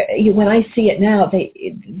when I see it now,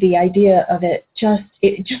 the idea of it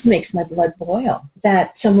just makes my blood boil,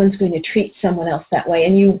 that someone's going to treat someone else that way.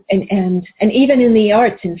 And even in the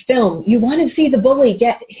arts, in film, you want to see the bully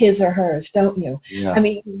get his or hers, don't you? Yeah. I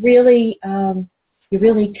mean, really, you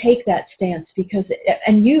really take that stance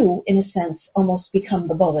and you, in a sense, almost become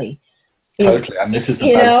the bully. Totally, and this is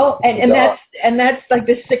and that's like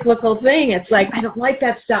this cyclical thing. It's like, I don't like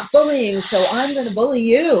that. Stop bullying, so I'm going to bully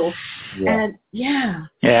you. Yeah.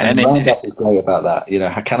 And Roundup is great about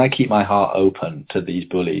that. How can I keep my heart open to these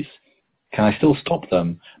bullies? Can I still stop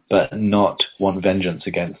them, but not want vengeance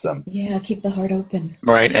against them? Yeah, keep the heart open.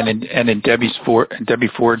 Right, and in Debbie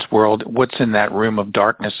Ford's world, what's in that room of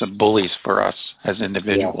darkness of bullies for us as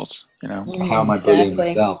individuals? How am I bullying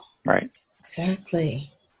myself? Right.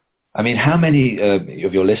 Exactly. I mean, how many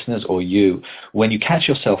of your listeners or you, when you catch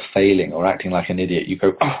yourself failing or acting like an idiot, you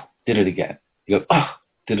go, oh, did it again. You go, oh,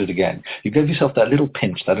 did it again. You give yourself that little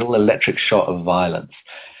pinch, that little electric shot of violence.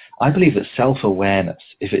 I believe that self-awareness,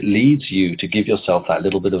 if it leads you to give yourself that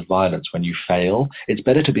little bit of violence when you fail, it's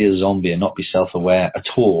better to be a zombie and not be self-aware at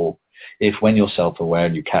all. If when you're self-aware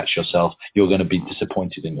and you catch yourself, you're going to be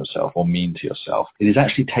disappointed in yourself or mean to yourself. It is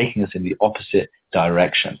actually taking us in the opposite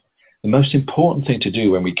direction. The most important thing to do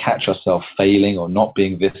when we catch ourselves failing or not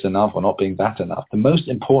being this enough or not being that enough, the most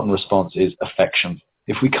important response is affection.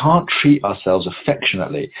 If we can't treat ourselves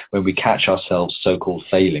affectionately when we catch ourselves so-called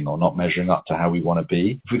failing or not measuring up to how we want to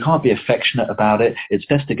be, if we can't be affectionate about it, it's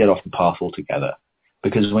best to get off the path altogether.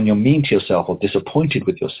 Because when you're mean to yourself or disappointed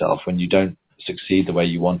with yourself when you don't succeed the way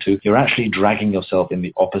you want to, you're actually dragging yourself in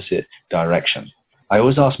the opposite direction. I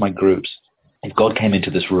always ask my groups, if God came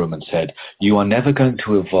into this room and said, you are never going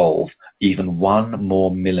to evolve even 1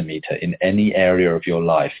 more millimeter in any area of your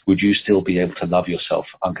life, would you still be able to love yourself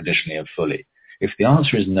unconditionally and fully? If the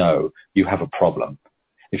answer is no, you have a problem.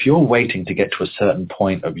 If you're waiting to get to a certain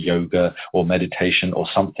point of yoga or meditation or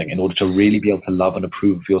something in order to really be able to love and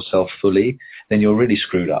approve of yourself fully, then you're really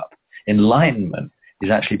screwed up. Enlightenment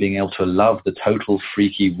is actually being able to love the total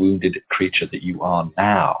freaky, wounded creature that you are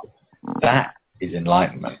now. That is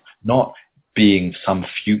enlightenment, not being some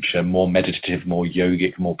future, more meditative, more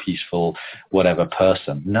yogic, more peaceful, whatever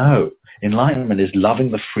person. No, enlightenment is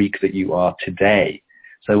loving the freak that you are today.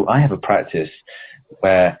 So I have a practice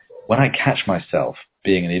where when I catch myself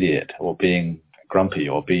being an idiot or being grumpy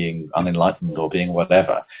or being unenlightened or being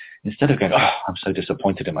whatever, instead of going, oh, I'm so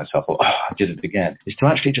disappointed in myself or, oh, I did it again, is to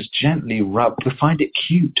actually just gently rub, to find it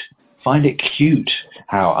cute. Find it cute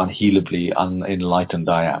how unhealably unenlightened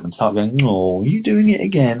I am and start going, oh, you doing it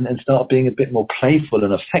again, and start being a bit more playful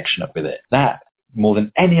and affectionate with it. That, more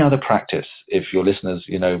than any other practice, if your listeners,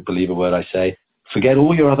 believe a word I say, forget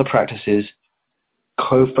all your other practices,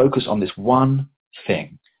 focus on this one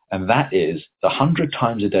thing. And that is the 100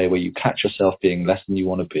 times a day where you catch yourself being less than you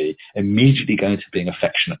want to be, immediately going to being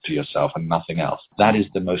affectionate to yourself and nothing else. That is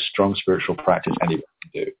the most strong spiritual practice anyone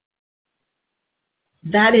can do.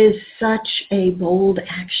 That is such a bold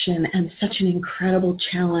action and such an incredible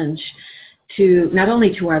challenge to not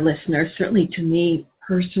only to our listeners, certainly to me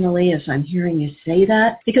personally as I'm hearing you say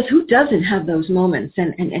that, because who doesn't have those moments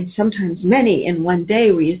and sometimes many in one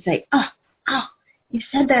day where you say, oh, you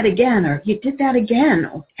said that again, or you did that again.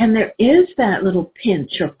 And there is that little pinch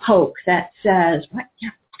or poke that says, what?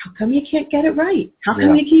 Yeah, how come you can't get it right? How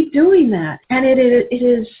come you keep doing that? And it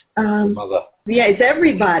is mother. Yeah, it's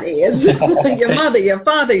everybody. It's your mother, your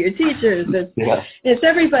father, your teachers. It's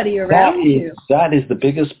everybody around you. That is the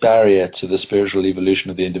biggest barrier to the spiritual evolution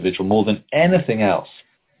of the individual, more than anything else.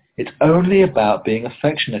 It's only about being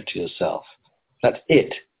affectionate to yourself. That's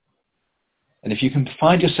it. And if you can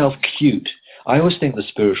find yourself cute, I always think the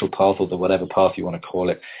spiritual path, or the whatever path you want to call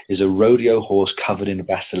it, is a rodeo horse covered in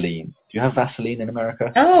Vaseline. Do you have Vaseline in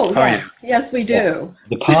America? Oh, yes. Yes, we do. Yeah.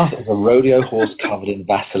 The path is a rodeo horse covered in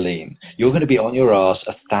Vaseline. You're going to be on your ass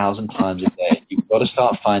 1,000 times a day. You've got to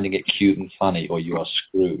start finding it cute and funny, or you are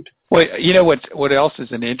screwed. Well, you know what else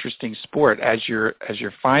is an interesting sport as you're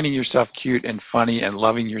finding yourself cute and funny and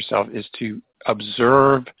loving yourself is to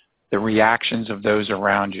observe the reactions of those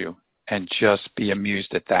around you and just be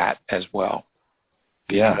amused at that as well.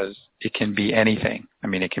 Because it can be anything. I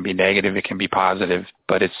mean, it can be negative, it can be positive,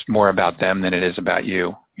 but it's more about them than it is about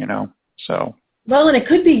you, you know. So. Well, and it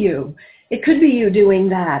could be you. It could be you doing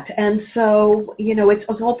that. And so, you know, it's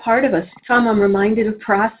all part of us. Tom, I'm reminded of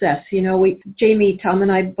process. You know, Tom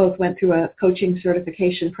and I both went through a coaching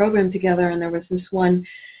certification program together, and there was this one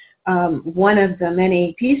of the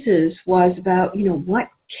many pieces was about, you know, what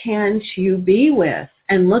can't you be with?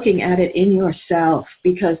 And looking at it in yourself,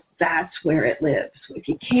 because that's where it lives. If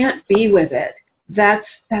you can't be with it,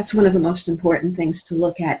 that's one of the most important things to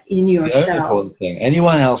look at in yourself. The important thing.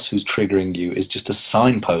 Anyone else who's triggering you is just a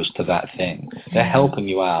signpost to that thing. They're helping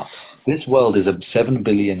you out. This world is a 7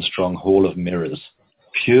 billion strong hall of mirrors,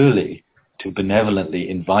 purely to benevolently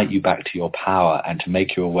invite you back to your power and to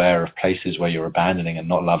make you aware of places where you're abandoning and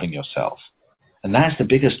not loving yourself. And that's the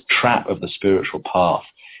biggest trap of the spiritual path,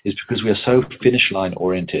 is because we are so finish line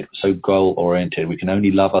oriented, so goal oriented. We can only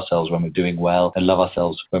love ourselves when we're doing well and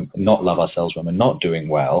not love ourselves when we're not doing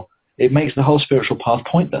well. It makes the whole spiritual path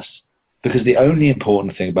pointless, because the only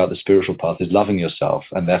important thing about the spiritual path is loving yourself,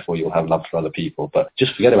 and therefore you'll have love for other people. But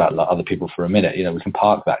just forget about other people for a minute. You know, we can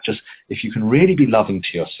park that. Just if you can really be loving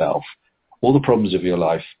to yourself, all the problems of your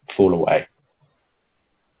life fall away.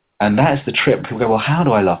 And that's the trip. People go, well, how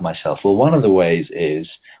do I love myself? Well, one of the ways is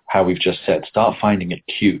how we've just said, start finding it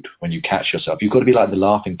cute when you catch yourself. You've got to be like the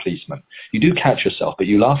laughing policeman. You do catch yourself, but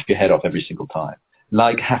you laugh your head off every single time.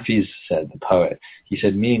 Like Hafiz said, the poet, he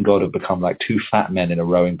said, me and God have become like two fat men in a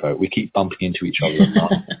rowing boat. We keep bumping into each other and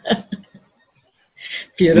laughing.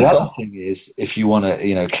 Beautiful. The other thing is, if you want to,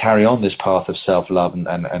 you know, carry on this path of self-love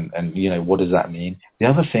and you know, what does that mean? The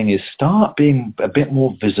other thing is start being a bit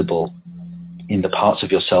more visible in the parts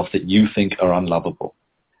of yourself that you think are unlovable.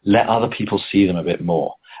 Let other people see them a bit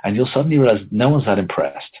more. And you'll suddenly realize no one's that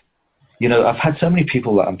impressed. You know, I've had so many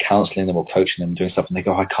people that I'm counseling them or coaching them doing stuff, and they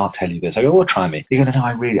go, I can't tell you this. I go, well, try me. They go, no,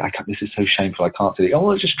 I can't, this is so shameful, I can't tell you. Oh,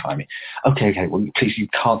 well, just try me. Okay, well, please, you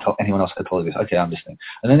can't tell anyone else I told you this. Okay, I'm listening.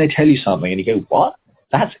 And then they tell you something, and you go, what?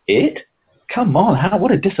 That's it? Come on,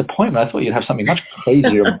 what a disappointment. I thought you'd have something much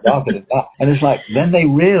crazier and darker than that. And it's like, then they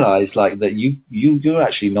realize like that you're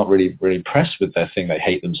actually not really impressed with their thing they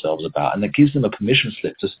hate themselves about. And it gives them a permission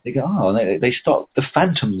slip to, they go, oh, and they stop the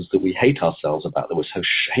phantoms that we hate ourselves about, that we're so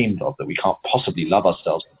ashamed of, that we can't possibly love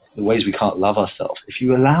ourselves, the ways we can't love ourselves. If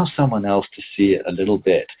you allow someone else to see it a little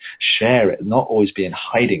bit, share it, not always be in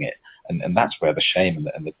hiding it, and that's where the shame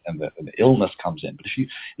and the illness comes in. But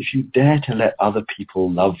if you dare to let other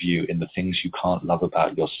people love you in the things you can't love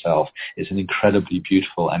about yourself, it's an incredibly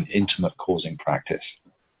beautiful and intimate causing practice.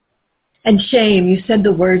 And shame, you said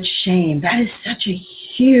the word shame. That is such a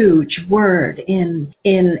huge word in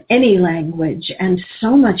any language, and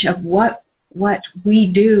so much of what we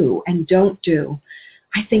do and don't do,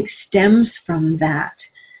 I think, stems from that.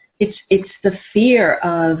 It's the fear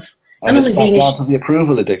of and it's back down to the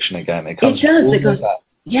approval addiction again. It does.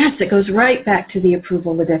 It goes right back to the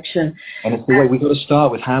approval addiction. And it's the way we've got to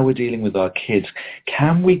start with how we're dealing with our kids.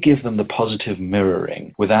 Can we give them the positive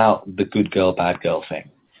mirroring without the good girl, bad girl thing?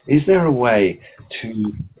 Is there a way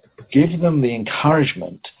to give them the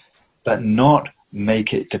encouragement, but not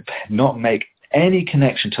make any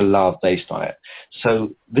connection to love based on it?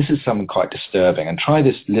 So this is something quite disturbing. And try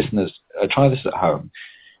this, listeners. Try this at home.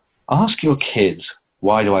 Ask your kids,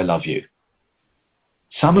 why do I love you?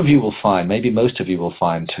 Some of you will find, maybe most of you will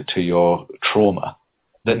find to your trauma,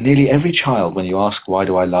 that nearly every child, when you ask, why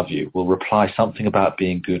do I love you, will reply something about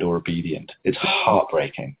being good or obedient. It's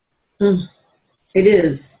heartbreaking. It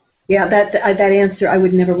is. Yeah, that answer, I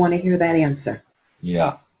would never want to hear that answer.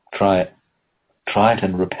 Yeah, try it. Try it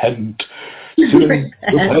and repent. Repent.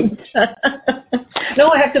 No,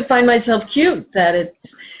 I have to find myself cute. I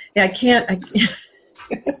can't.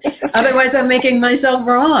 Otherwise, I'm making myself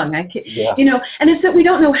wrong. I can't, you know, and it's that we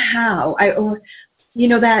don't know how.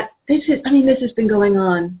 That this has been going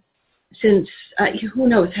on since who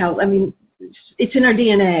knows how. I mean, it's in our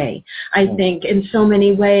DNA, I think, in so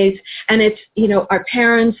many ways. And it's, you know, our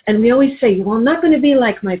parents, and we always say, well, I'm not going to be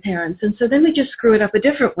like my parents. And so then we just screw it up a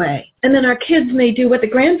different way. And then our kids may do what the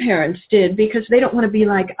grandparents did because they don't want to be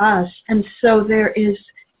like us. And so there is,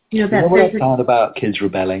 you know, that. You know what I found about kids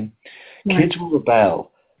rebelling? Kids will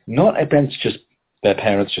rebel not against just their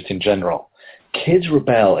parents, just in general. Kids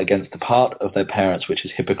rebel against the part of their parents which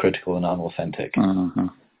is hypocritical and unauthentic. Mm-hmm.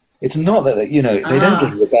 It's not that, they don't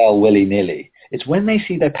just rebel willy-nilly. It's when they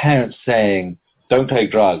see their parents saying, don't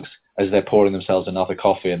take drugs, as they're pouring themselves another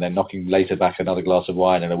coffee and then knocking later back another glass of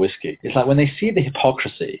wine and a whiskey. It's like when they see the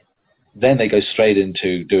hypocrisy, then they go straight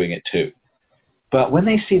into doing it too. But when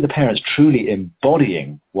they see the parents truly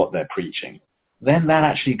embodying what they're preaching, then that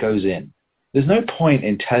actually goes in. There's no point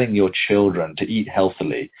in telling your children to eat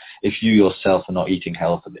healthily if you yourself are not eating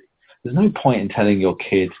healthily. There's no point in telling your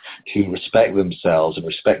kids to respect themselves and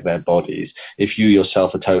respect their bodies if you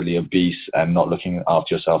yourself are totally obese and not looking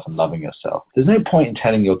after yourself and loving yourself. There's no point in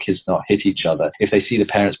telling your kids not hit each other if they see the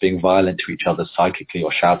parents being violent to each other psychically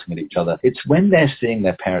or shouting at each other. It's when they're seeing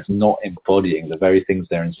their parents not embodying the very things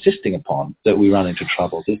they're insisting upon that we run into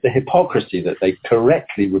trouble. It's the hypocrisy that they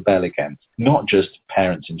correctly rebel against, not just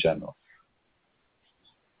parents in general.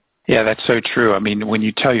 Yeah, that's so true. I mean, when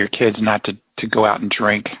you tell your kids not to go out and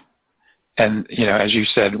drink, and, as you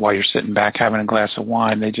said, while you're sitting back having a glass of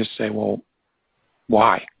wine, they just say, well,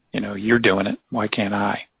 why? You're doing it. Why can't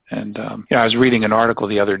I? And, I was reading an article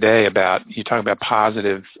the other day you talk about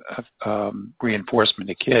positive reinforcement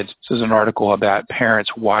to kids. This is an article about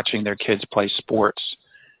parents watching their kids play sports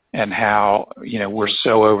and how, we're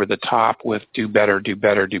so over the top with do better, do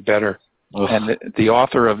better, do better. Ugh. And the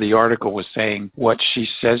author of the article was saying what she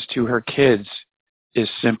says to her kids is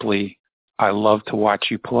simply, I love to watch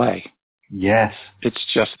you play. Yes. It's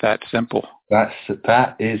just that simple. That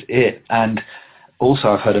is it. And also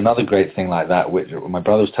I've heard another great thing like that, which my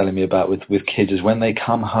brother was telling me about with kids, is when they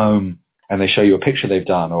come home and they show you a picture they've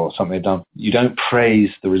done or something they've done, you don't praise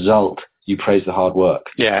the result, you praise the hard work.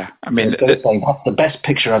 Yeah. I mean, they're saying, that's the best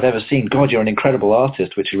picture I've ever seen. God, you're an incredible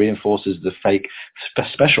artist, which reinforces the fake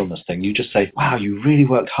specialness thing. You just say, wow, you really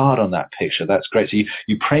worked hard on that picture. That's great. So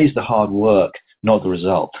you praise the hard work, not the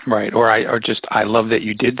result. Right. Or I love that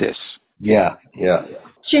you did this. Yeah.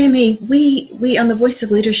 Jamie, we on the Voice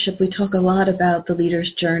of Leadership, we talk a lot about the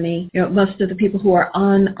leader's journey. Most of the people who are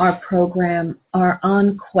on our program are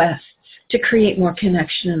on quests to create more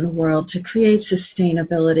connection in the world, to create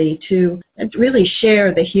sustainability, to really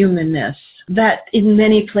share the humanness that in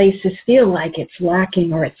many places feel like it's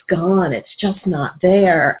lacking or it's gone, it's just not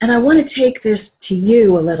there. And I want to take this to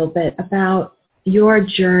you a little bit about your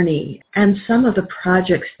journey and some of the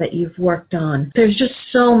projects that you've worked on. There's just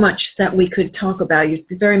so much that we could talk about. You're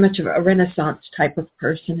very much of a Renaissance type of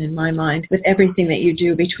person in my mind, with everything that you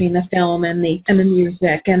do between the film and the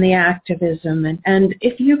music and the activism. And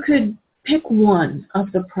if you could pick one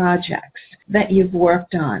of the projects that you've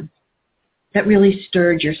worked on that really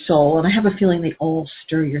stirred your soul, and I have a feeling they all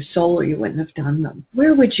stir your soul or you wouldn't have done them,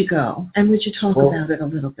 where would you go? And would you talk about it a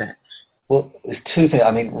little bit? Well, there's two things.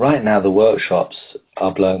 I mean, right now the workshops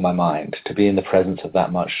are blowing my mind. To be in the presence of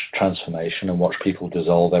that much transformation and watch people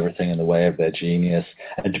dissolve everything in the way of their genius,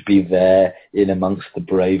 and to be there in amongst the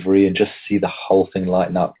bravery and just see the whole thing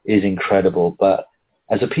lighten up is incredible. But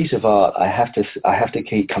as a piece of art, I have to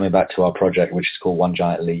keep coming back to our project, which is called One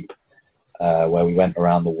Giant Leap, where we went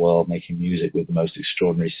around the world making music with the most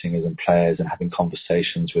extraordinary singers and players and having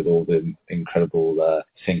conversations with all the incredible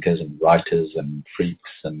thinkers and writers and freaks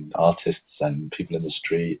and artists and people in the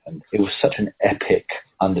street. And it was such an epic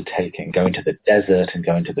undertaking, going to the desert and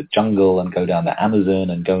going to the jungle and go down the Amazon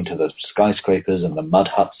and going to the skyscrapers and the mud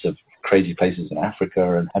huts of crazy places in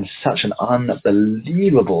Africa, and such an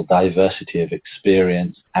unbelievable diversity of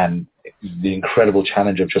experience, and the incredible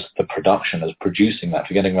challenge of just the production of producing that,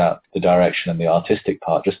 forgetting about the direction and the artistic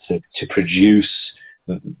part, just to produce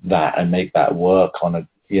that and make that work on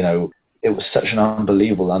it was such an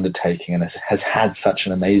unbelievable undertaking, and it has had such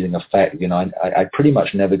an amazing effect. I pretty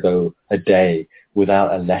much never go a day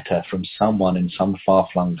without a letter from someone in some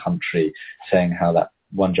far-flung country saying how that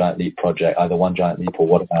One Giant Leap project, either One Giant Leap or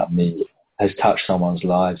What About Me, has touched someone's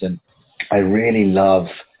lives. And I really love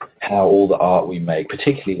how all the art we make,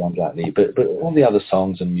 particularly One Giant Leap, but all the other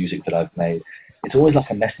songs and music that I've made, it's always like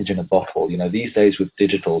a message in a bottle. These days with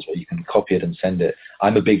digitals where you can copy it and send it,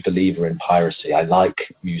 I'm a big believer in piracy. I like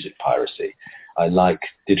music piracy. I like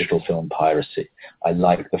digital film piracy. I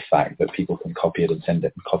like the fact that people can copy it and send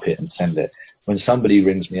it and copy it and send it. When somebody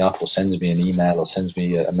rings me up or sends me an email or sends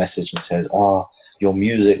me a message and says, your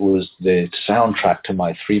music was the soundtrack to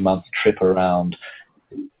my 3-month trip around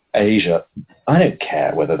Asia, I don't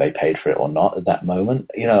care whether they paid for it or not at that moment.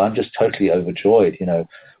 I'm just totally overjoyed. We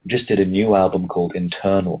just did a new album called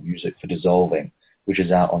Internal, Music for Dissolving, which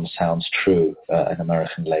is out on Sounds True, an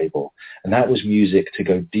American label. And that was music to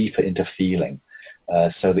go deeper into feeling.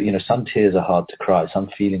 So that, some tears are hard to cry,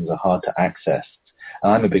 some feelings are hard to access.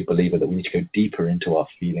 And I'm a big believer that we need to go deeper into our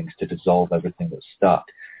feelings to dissolve everything that's stuck.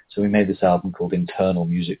 So we made this album called Internal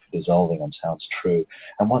Music for Dissolving on Sounds True.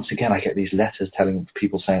 And once again, I get these letters telling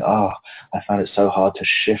people saying, oh, I found it so hard to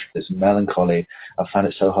shift this melancholy. I found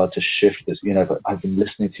it so hard to shift this, but I've been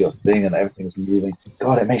listening to your thing and everything's moving.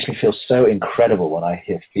 God, it makes me feel so incredible when I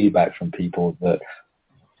hear feedback from people that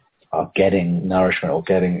are getting nourishment or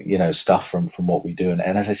getting, stuff from what we do. And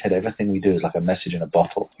as I said, everything we do is like a message in a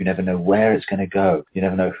bottle. You never know where it's going to go. You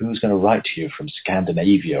never know who's going to write to you from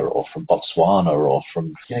Scandinavia or from Botswana or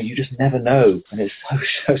from, you just never know. And it's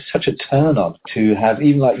such a turn on to have,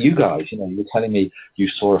 even like you guys, you were telling me you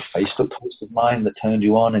saw a Facebook post of mine that turned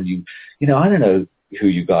you on, and I don't know who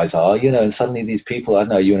you guys are, and suddenly these people, I don't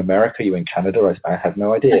know, are you in America, are you in Canada, I have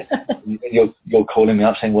no idea. You're calling me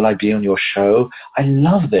up saying, will I be on your show? I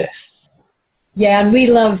love this. Yeah, and we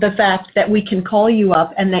love the fact that we can call you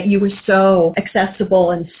up and that you were so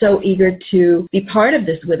accessible and so eager to be part of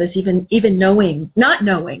this with us, even not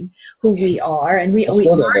knowing who we are. And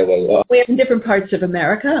we're in different parts of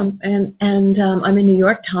America, and I'm in New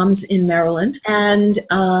York, Tom's in Maryland, and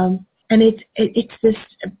it's this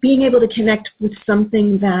being able to connect with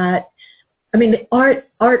something that,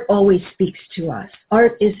 art always speaks to us.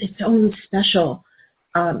 Art is its own special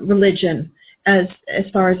religion, as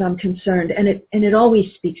far as I'm concerned, and it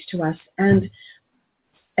always speaks to us. And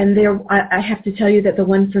there, I have to tell you that the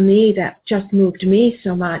one for me that just moved me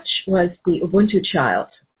so much was the Ubuntu Child.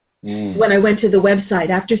 When I went to the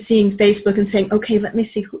website after seeing Facebook and saying, okay, let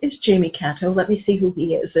me see who is Jamie Catto, let me see who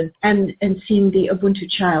he is, and seeing the Ubuntu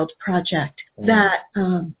Child project,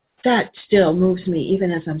 that still moves me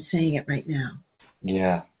even as I'm saying it right now.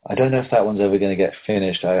 Yeah, I don't know if that one's ever going to get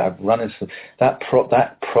finished. I've run into that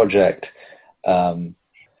project.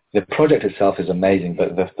 The project itself is amazing,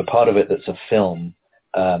 but the part of it that's a film,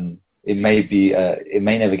 it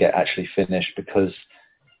may never get actually finished because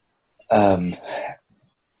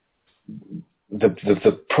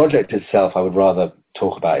the project itself I would rather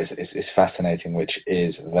talk about is fascinating, which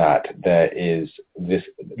is that there is this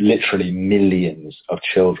literally millions of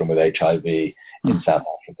children with HIV in South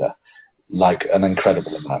Africa. Like an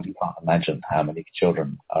incredible amount. You can't imagine how many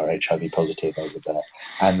children are HIV positive over there.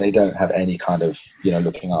 And they don't have any kind of,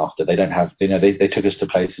 looking after. They don't have, they took us to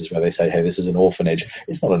places where they say, hey, this is an orphanage.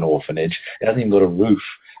 It's not an orphanage. It hasn't even got a roof.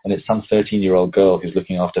 And it's some 13-year-old girl who's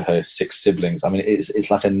looking after her 6 siblings. It's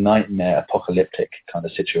like a nightmare, apocalyptic kind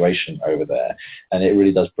of situation over there. And it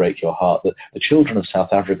really does break your heart. The children of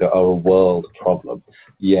South Africa are a world problem.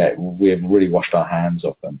 Yeah, we've really washed our hands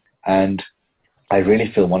of them. And I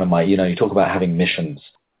really feel one of my, you talk about having missions.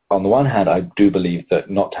 On the one hand, I do believe that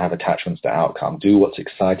not to have attachments to outcome. Do what's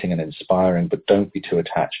exciting and inspiring, but don't be too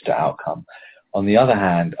attached to outcome. On the other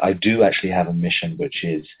hand, I do actually have a mission, which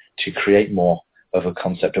is to create more of a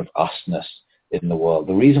concept of usness in the world.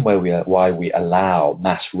 The reason why we allow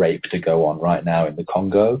mass rape to go on right now in the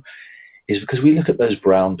Congo is because we look at those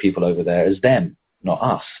brown people over there as them, not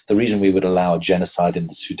us. The reason we would allow a genocide in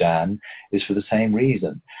the Sudan is for the same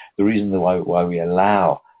reason. The reason why we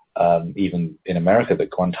allow, even in America, the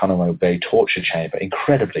Guantanamo Bay torture chamber,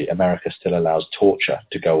 incredibly, America still allows torture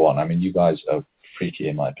to go on. You guys are freaky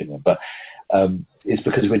in my opinion, but it's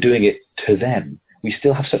because we're doing it to them. We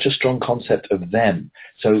still have such a strong concept of them.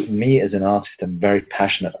 So me as an artist, I'm very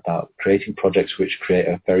passionate about creating projects which create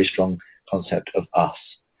a very strong concept of us.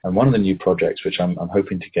 And one of the new projects, which I'm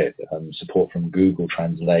hoping to get support from Google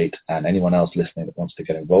Translate and anyone else listening that wants to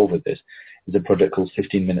get involved with this, is a project called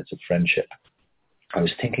 15 Minutes of Friendship. I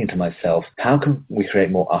was thinking to myself, how can we create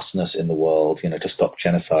more usness in the world, to stop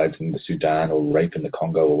genocides in the Sudan or rape in the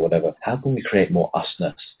Congo or whatever? How can we create more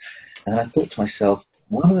usness? And I thought to myself,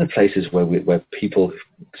 one of the places where people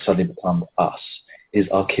suddenly become us is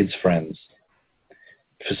our kids' friends.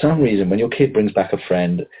 For some reason, when your kid brings back a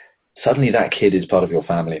friend, suddenly that kid is part of your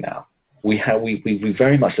family now. We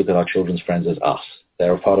very much look at our children's friends as us.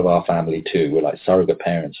 They're a part of our family too. We're like surrogate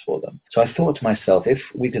parents for them. So I thought to myself, if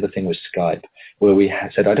we did a thing with Skype where we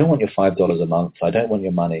said, I don't want your $5 a month, I don't want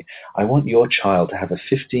your money, I want your child to have a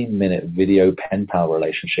 15-minute video pen pal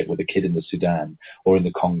relationship with a kid in the Sudan or in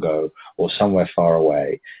the Congo or somewhere far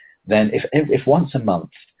away, then if once a month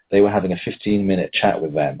they were having a 15-minute chat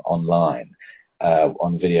with them online,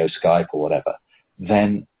 on video Skype or whatever,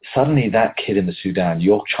 then suddenly that kid in the Sudan,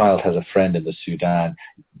 your child has a friend in the Sudan,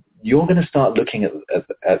 you're going to start looking at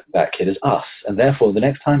that kid as us. And therefore, the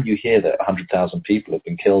next time you hear that 100,000 people have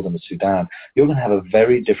been killed in the Sudan, you're going to have a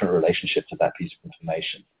very different relationship to that piece of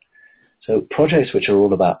information. So projects which are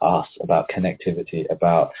all about us, about connectivity,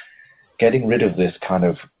 about getting rid of this kind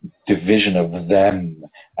of division of them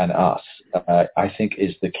and us, I think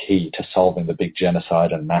is the key to solving the big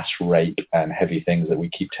genocide and mass rape and heavy things that we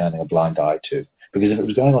keep turning a blind eye to. Because if it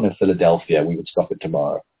was going on in Philadelphia, we would stop it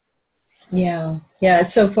tomorrow. Yeah,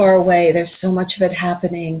 it's so far away. There's so much of it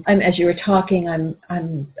happening. As you were talking,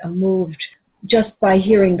 I'm moved just by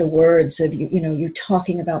hearing the words of you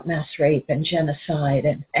talking about mass rape and genocide,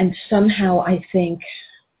 and somehow I think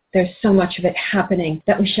there's so much of it happening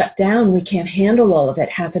that we shut down. We can't handle all of it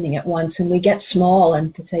happening at once, and we get small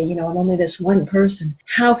and to say, I'm only this one person.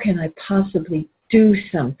 How can I possibly do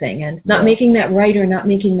something? And not making that right or not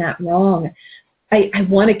making that wrong. I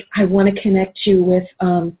want to connect you with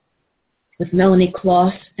Melanie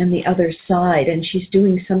Kloss and The Other Side, and she's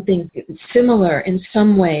doing something similar in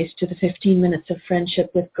some ways to the 15 Minutes of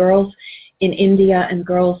Friendship with girls in India and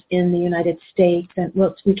girls in the United States, and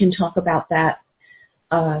we can talk about that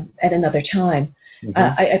at another time. Mm-hmm.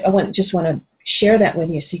 I just want to share that with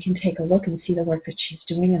you so you can take a look and see the work that she's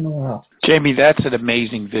doing in the world. Jamie, that's an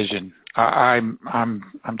amazing vision. I'm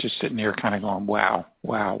just sitting here kind of going, wow.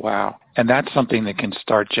 And that's something that can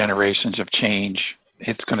start generations of change.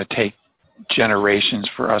 It's going to take generations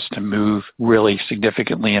for us to move really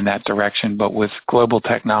significantly in that direction. But with global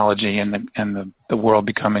technology and the world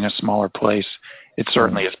becoming a smaller place, it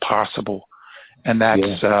certainly is possible. And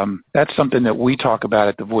that's something that we talk about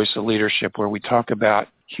at the Voice of Leadership, where we talk about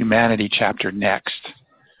humanity chapter next.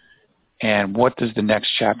 And what does the next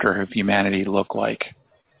chapter of humanity look like?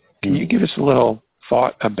 Can you give us a little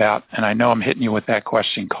thought about, and I know I'm hitting you with that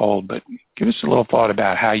question cold, but give us a little thought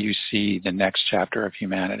about how you see the next chapter of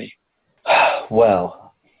humanity.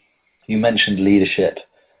 Well, you mentioned leadership.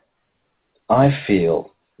 I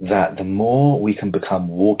feel that the more we can become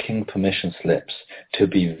walking permission slips to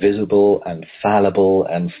be visible and fallible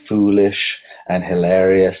and foolish and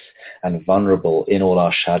hilarious and vulnerable in all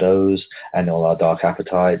our shadows and all our dark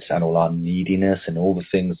appetites and all our neediness and all the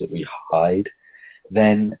things that we hide,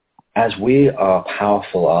 then as we are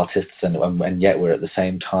powerful artists and yet we're at the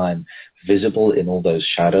same time visible in all those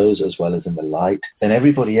shadows as well as in the light, then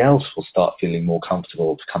everybody else will start feeling more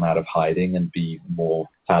comfortable to come out of hiding and be more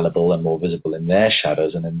fallible and more visible in their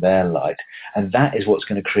shadows and in their light. And that is what's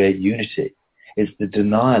going to create unity. It's the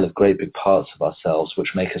denial of great big parts of ourselves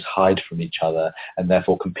which make us hide from each other and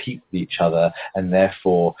therefore compete with each other and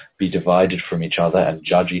therefore be divided from each other and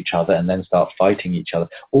judge each other and then start fighting each other.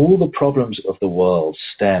 All the problems of the world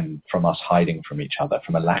stem from us hiding from each other,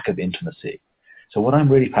 from a lack of intimacy. So what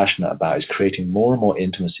I'm really passionate about is creating more and more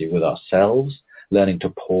intimacy with ourselves, learning to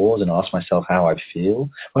pause and ask myself how I feel.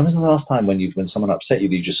 When was the last time when someone upset you,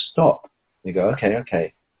 you just stop? You go,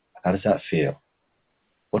 okay, how does that feel?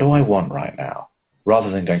 What do I want right now? Rather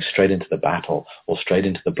than going straight into the battle or straight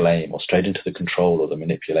into the blame or straight into the control or the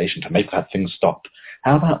manipulation to make that thing stop.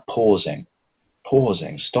 How about pausing,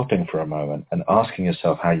 stopping for a moment and asking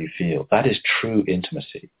yourself how you feel? That is true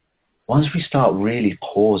intimacy. Once we start really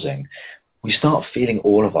pausing, we start feeling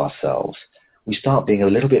all of ourselves. We start being a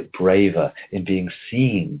little bit braver in being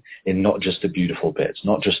seen in not just the beautiful bits,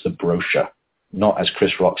 not just the brochure, not, as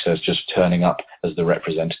Chris Rock says, just turning up as the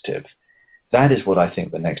representative. That is what I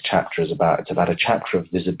think the next chapter is about. It's about a chapter of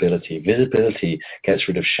visibility. Visibility gets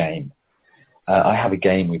rid of shame. I have a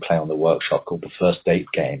game we play on the workshop called the First Date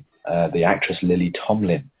Game. The actress Lily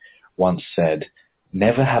Tomlin once said,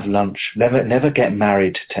 never get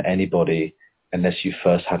married to anybody unless you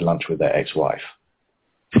first had lunch with their ex-wife.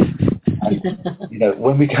 And,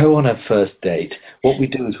 when we go on a first date, what we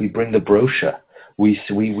do is we bring the brochure. We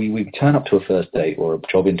turn up to a first date or a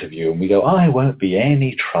job interview and we go, I won't be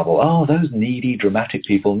any trouble. Oh, those needy, dramatic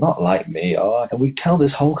people, not like me. Oh, and we tell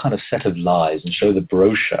this whole kind of set of lies and show the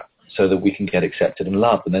brochure so that we can get accepted and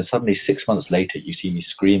loved. And then suddenly 6 months later, you see me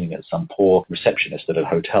screaming at some poor receptionist at a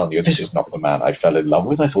hotel and you go, this is not the man I fell in love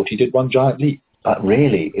with. I thought he did one giant leap. But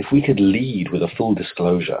really, if we could lead with a full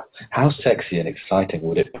disclosure, how sexy and exciting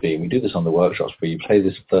would it be? We do this on the workshops where you play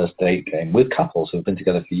this first date game with couples who have been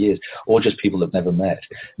together for years or just people that have never met.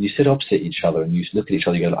 You sit opposite each other and you look at each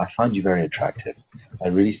other and you go, I find you very attractive. I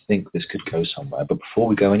really think this could go somewhere. But before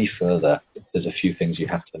we go any further, there's a few things you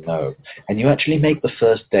have to know. And you actually make the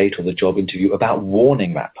first date or the job interview about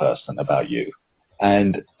warning that person about you.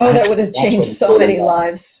 And that would have changed so many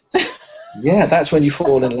lives. Yeah, that's when you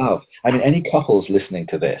fall in love. I mean, any couples listening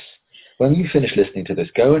to this, when you finish listening to this,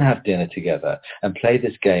 go and have dinner together and play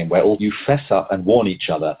this game where all you fess up and warn each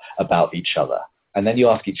other about each other. And then you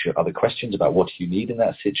ask each other questions about what you need in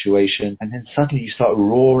that situation. And then suddenly you start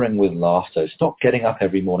roaring with laughter. Stop getting up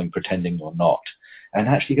every morning pretending you're not. and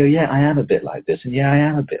actually go, yeah, I am a bit like this, and yeah, I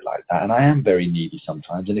am a bit like that, and I am very needy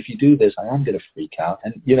sometimes, and if you do this, I am going to freak out,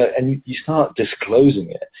 and and you start disclosing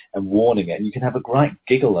it and warning it, and you can have a great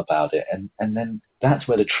giggle about it, and then that's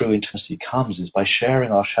where the true intimacy comes, is by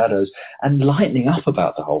sharing our shadows and lightening up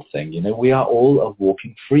about the whole thing. We are all a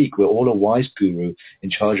walking freak. We're all a wise guru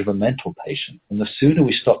in charge of a mental patient. And the sooner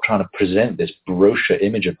we stop trying to present this brochure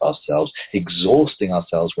image of ourselves, exhausting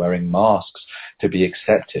ourselves wearing masks to be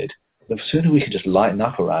accepted, the sooner we can just lighten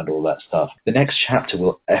up around all that stuff, the next chapter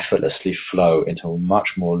will effortlessly flow into a much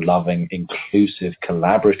more loving, inclusive,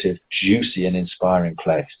 collaborative, juicy, and inspiring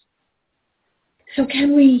place. So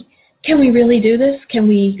can we really do this? Can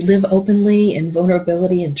we live openly in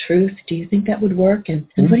vulnerability and truth? Do you think that would work? And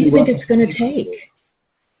what do you think it's going to take?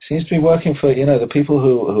 Seems to be working for, the people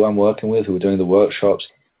who I'm working with, who are doing the workshops.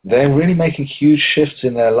 They're really making huge shifts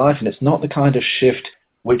in their life, and it's not the kind of shift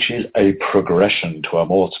which is a progression to a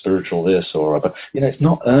more spiritual this or a, it's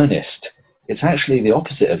not earnest. It's actually the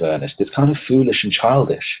opposite of earnest. It's kind of foolish and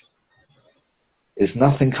childish. It's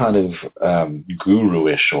nothing kind of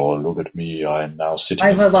guru-ish or look at me, I'm now sitting.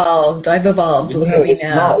 I've evolved, look at me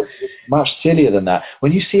now. It's much sillier than that.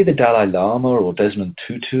 When you see the Dalai Lama or Desmond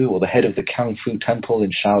Tutu or the head of the Kung Fu Temple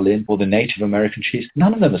in Shaolin or the Native American chiefs,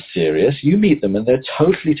 none of them are serious. You meet them and they're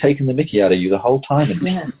totally taking the mickey out of you the whole time.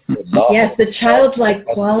 And yes, the childlike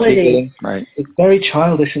quality. Right. It's very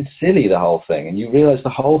childish and silly, the whole thing. And you realize the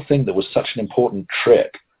whole thing that was such an important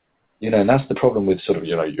trick. And that's the problem with sort of,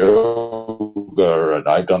 yoga, and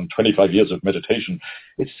I've done 25 years of meditation.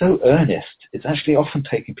 It's so earnest. It's actually often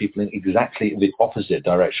taking people in exactly the opposite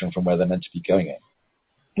direction from where they're meant to be going in.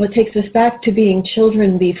 Well, it takes us back to being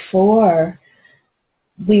children before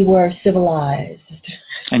we were civilized.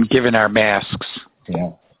 And given our masks.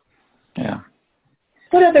 Yeah. Yeah.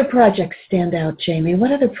 What other projects stand out, Jamie?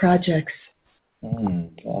 What other projects?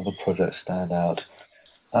 What other projects stand out?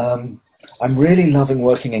 I'm really loving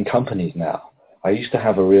working in companies now. I used to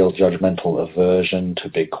have a real judgmental aversion to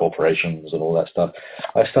big corporations and all that stuff.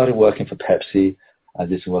 I started working for Pepsi. I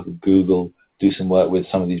did some work with Google, do some work with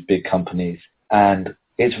some of these big companies. And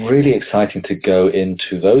it's really exciting to go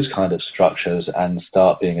into those kind of structures and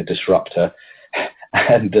start being a disruptor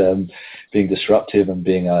and being disruptive and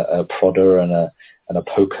being a prodder and a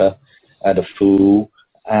poker and a fool.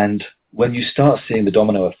 And when you start seeing the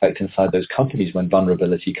domino effect inside those companies, when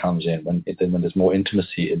vulnerability comes in, when there's more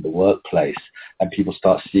intimacy in the workplace and people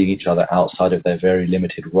start seeing each other outside of their very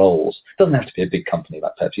limited roles, it doesn't have to be a big company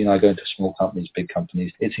like Pepsi. I go into small companies, big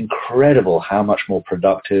companies. It's incredible how much more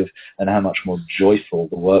productive and how much more joyful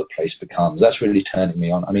the workplace becomes. That's really turning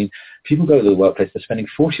me on. I mean, people go to the workplace, they're spending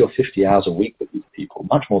 40 or 50 hours a week with these people,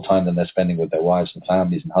 much more time than they're spending with their wives and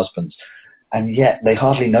families and husbands, and yet they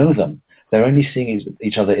hardly know them. They're only seeing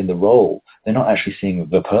each other in the role. They're not actually seeing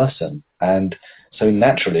the person. And so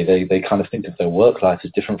naturally, they kind of think of their work life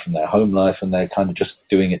as different from their home life, and they're kind of just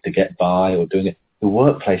doing it to get by or doing it. The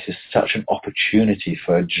workplace is such an opportunity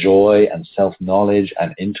for joy and self-knowledge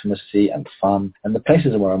and intimacy and fun. And the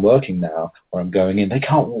places where I'm working now, where I'm going in, they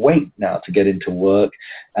can't wait now to get into work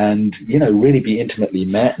and, really be intimately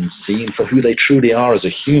met and seen for who they truly are as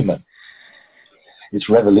a human. It's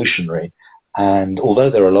revolutionary. And although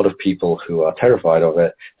there are a lot of people who are terrified of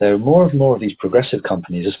it, there are more and more of these progressive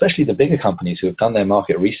companies, especially the bigger companies who have done their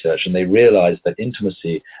market research, and they realize that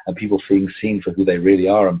intimacy and people being seen for who they really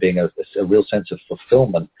are and being a real sense of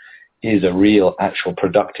fulfillment is a real, actual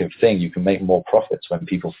productive thing. You can make more profits when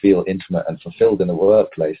people feel intimate and fulfilled in the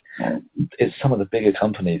workplace. It's some of the bigger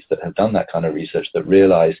companies that have done that kind of research that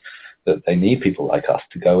realize that they need people like us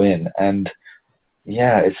to go in. And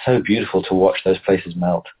yeah, it's so beautiful to watch those places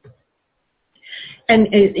melt. And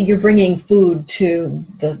you're bringing food to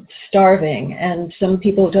the starving, and some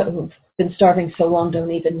people who've been starving so long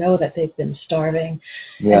don't even know that they've been starving.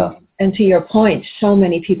 Yeah. And to your point, so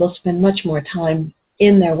many people spend much more time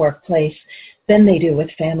in their workplace than they do with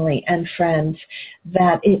family and friends,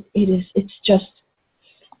 that it's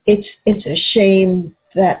a shame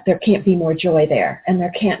that there can't be more joy there, and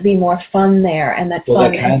there can't be more fun there, and that well,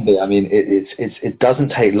 fun. There can be. I mean, it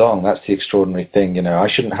doesn't take long. That's the extraordinary thing. I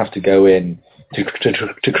shouldn't have to go in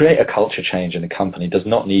to create a culture change in a company. Does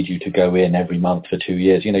not need you to go in every month for 2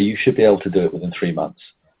 years. You should be able to do it within 3 months.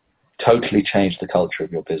 Totally change the culture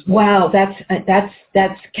of your business. Wow, that's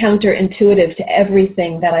counterintuitive to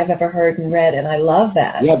everything that I've ever heard and read, and I love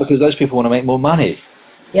that. Yeah, because those people want to make more money.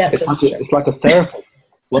 Yes, it's like a therapist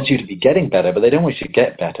wants you to be getting better, but they don't want you to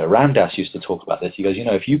get better. Ram Dass used to talk about this. He goes,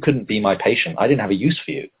 if you couldn't be my patient, I didn't have a use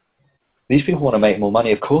for you. These people want to make more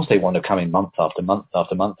money. Of course they want to come in month after month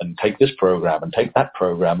after month and take this program and take that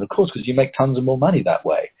program. Of course, because you make tons of more money that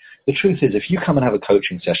way. the truth is, if you come and have a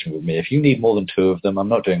coaching session with me, if you need more than 2 of them, I'm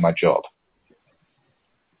not doing my job.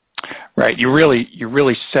 Right. You're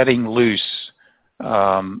really setting loose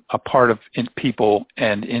a part of people,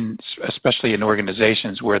 and especially in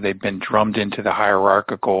organizations where they've been drummed into the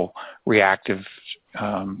hierarchical, reactive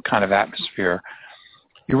kind of atmosphere.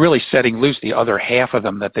 You're really setting loose the other half of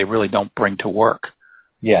them that they really don't bring to work.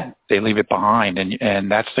 Yeah. They leave it behind,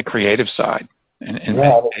 and that's the creative side. And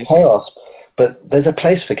it's chaos, but there's a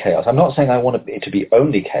place for chaos. I'm not saying I want it to be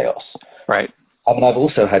only chaos. Right. I mean, I've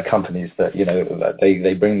also had companies that,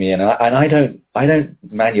 they bring me in, and I don't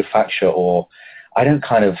manufacture, or I don't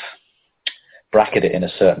kind of bracket it in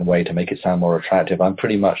a certain way to make it sound more attractive. I'm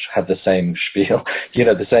pretty much have the same spiel,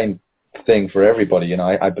 the same thing for everybody.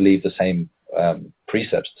 I believe the same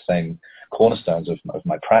precepts, the same cornerstones of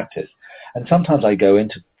my practice. And sometimes I go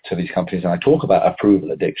into these companies and I talk about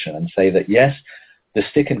approval addiction and say that, yes, the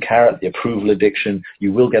stick and carrot, the approval addiction,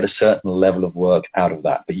 you will get a certain level of work out of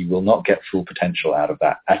that, but you will not get full potential out of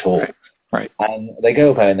that at all. Right. And they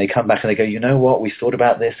go away and they come back and they go, you know what, we thought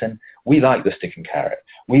about this and we like the stick and carrot.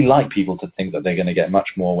 We like people to think that they're going to get much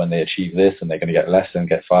more when they achieve this, and they're going to get less and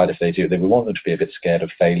get fired if they do. We want them to be a bit scared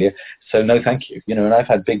of failure. So no, thank you. And I've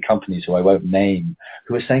had big companies who I won't name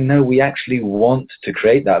who are saying, no, we actually want to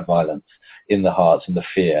create that violence in the hearts and the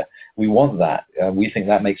fear. We want that. We think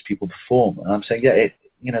that makes people perform. And I'm saying, yeah,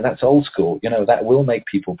 that's old school. That will make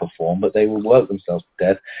people perform, but they will work themselves to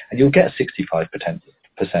death, and you'll get 65%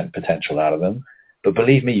 potential out of them. But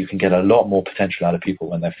believe me, you can get a lot more potential out of people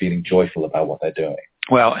when they're feeling joyful about what they're doing.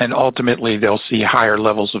 Well, and ultimately they'll see higher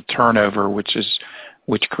levels of turnover, which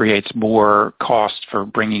creates more cost for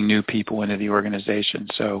bringing new people into the organization.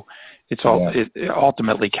 So it's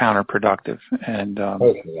ultimately counterproductive. And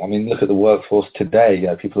totally. I mean, look at the workforce today.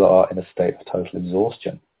 People are in a state of total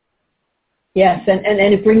exhaustion. Yes, and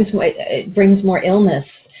it brings more illness,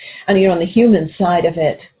 and on the human side of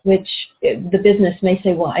it, which the business may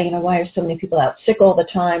say, well, why are so many people out sick all the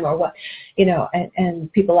time, or what,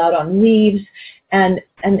 and people out on leaves, and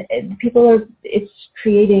it's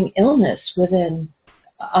creating illness within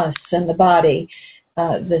us and the body,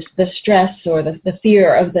 the stress or the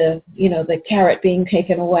fear of the carrot being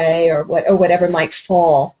taken away, or whatever might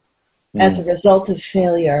fall as a result of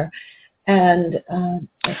failure. And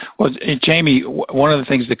well, Jamie, one of the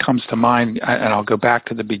things that comes to mind, and I'll go back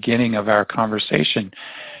to the beginning of our conversation,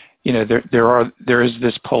 there is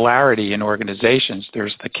this polarity in organizations.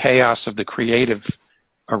 There's the chaos of the creative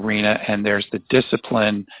arena, and there's the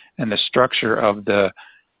discipline and the structure of the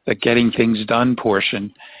getting things done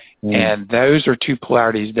portion. And those are two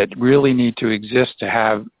polarities that really need to exist to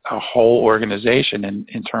have a whole organization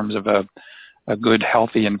in terms of a good,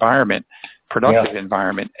 healthy environment, productive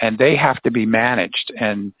environment, and they have to be managed.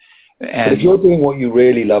 And but if you're doing what you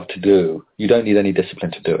really love to do, you don't need any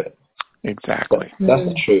discipline to do it. Exactly. That's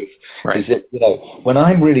the truth. Right. Is that, when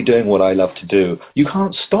I'm really doing what I love to do, you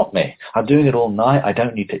can't stop me. I'm doing it all night. I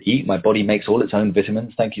don't need to eat. My body makes all its own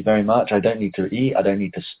vitamins. Thank you very much. I don't need to eat. I don't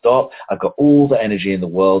need to stop. I've got all the energy in the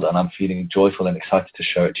world, and I'm feeling joyful and excited to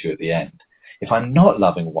show it to you at the end. If I'm not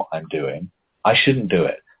loving what I'm doing, I shouldn't do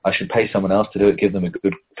it. I should pay someone else to do it, give them a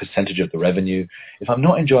good percentage of the revenue. If I'm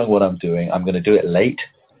not enjoying what I'm doing, I'm going to do it late.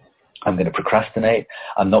 I'm going to procrastinate.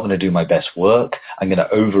 I'm not going to do my best work. I'm going to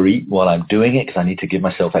overeat while I'm doing it because I need to give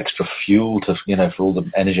myself extra fuel to, for all the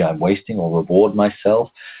energy I'm wasting, or reward myself.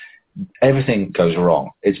 Everything goes wrong.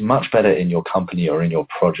 It's much better in your company or in your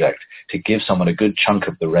project to give someone a good chunk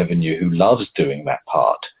of the revenue who loves doing that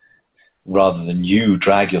part, rather than you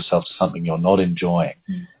drag yourself to something you're not enjoying.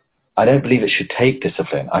 I don't believe it should take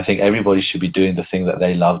discipline. I think everybody should be doing the thing that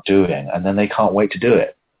they love doing, and then they can't wait to do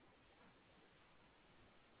it.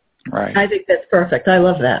 Right. I think that's perfect. I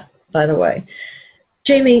love that, by the way.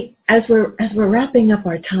 Jamie, as we're wrapping up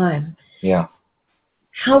our time,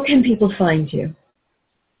 how can people find you?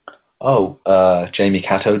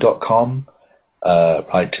 JamieCatto.com.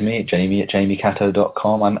 Write to me,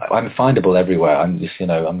 Jamie@JamieCatto.com. I'm findable everywhere. I'm just,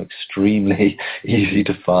 I'm extremely easy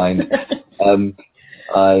to find.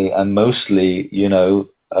 I am mostly,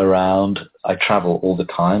 around. I travel all the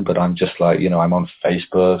time, but I'm just like, I'm on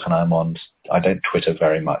Facebook, and I don't Twitter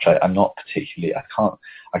very much. I'm not particularly, I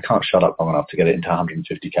can't shut up long enough to get it into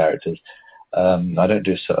 150 characters. I don't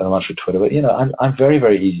do so much with Twitter, but I'm very,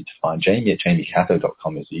 very easy to find.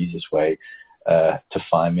 Jamie@JamieCatto.com is the easiest way to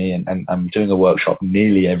find me, and I'm doing a workshop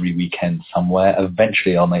nearly every weekend somewhere.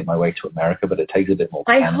 Eventually I'll make my way to America, but it takes a bit more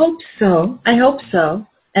time. I hope so.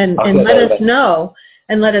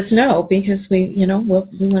 And let us know, because we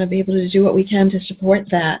want to be able to do what we can to support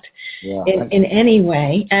that in any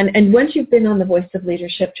way. And once you've been on the Voice of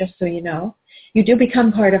Leadership, just so you know, you do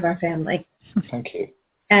become part of our family. Thank you.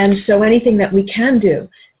 And so anything that we can do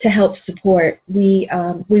to help support, we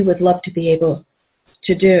would love to be able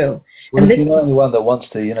to do. Well, if you know anyone that wants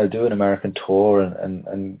to, do an American tour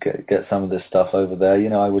and get some of this stuff over there,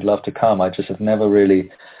 I would love to come. I just have never really,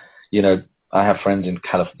 I have friends in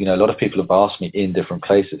California. A lot of people have asked me in different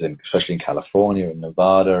places, especially in California, in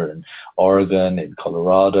Nevada, and Oregon, in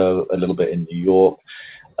Colorado, a little bit in New York,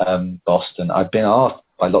 Boston. I've been asked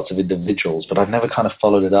by lots of individuals, but I've never kind of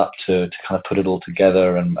followed it up to kind of put it all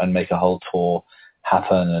together and make a whole tour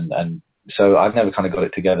happen. And so I've never kind of got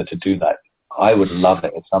it together to do that. I would love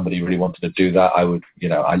it if somebody really wanted to do that. I would,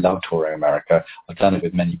 I love touring America. I've done it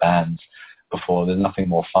with many bands before. There's nothing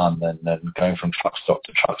more fun than going from truck stop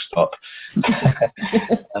to truck stop.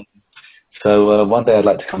 So one day I'd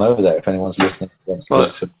like to come over there. If anyone's listening to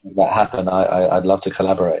make that happen, I'd love to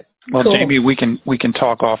collaborate. Well, cool. Jamie, we can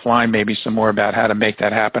talk offline maybe some more about how to make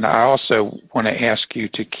that happen. I also want to ask you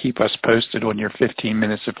to keep us posted on your 15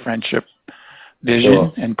 Minutes of Friendship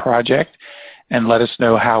vision and project, and let us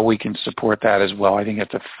know how we can support that as well. I think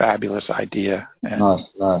it's a fabulous idea. And,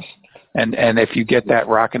 nice. And if you get that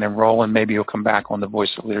rocking and rolling, maybe you'll come back on the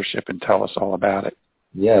Voice of Leadership and tell us all about it.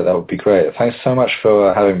 Yeah, that would be great. Thanks so much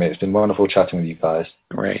for having me. It's been wonderful chatting with you guys.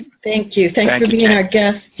 Great. Thank you. Thanks for being our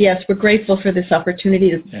guest. Yes, we're grateful for this opportunity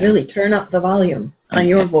to really turn up the volume on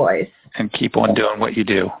your voice. And keep on doing what you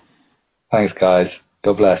do. Thanks, guys.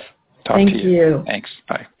 God bless. Talk to you. Thanks.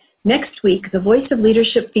 Bye. Next week, the Voice of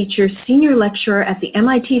Leadership features senior lecturer at the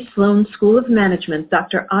MIT Sloan School of Management,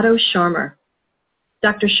 Dr. Otto Scharmer.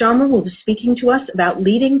 Dr. Scharmer will be speaking to us about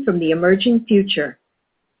leading from the emerging future,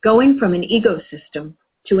 going from an ecosystem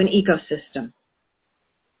to an ecosystem.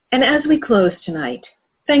 And as we close tonight,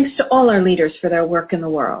 thanks to all our leaders for their work in the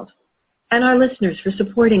world, and our listeners for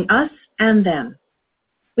supporting us and them.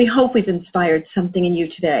 We hope we've inspired something in you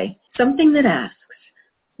today, something that asks,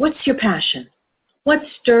 what's your passion? What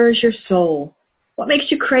stirs your soul? What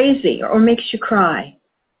makes you crazy or makes you cry?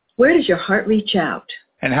 Where does your heart reach out?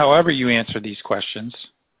 And however you answer these questions,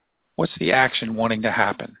 what's the action wanting to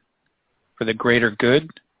happen? For the greater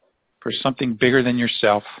good? For something bigger than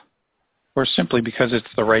yourself? Or simply because it's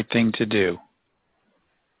the right thing to do?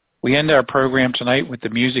 We end our program tonight with the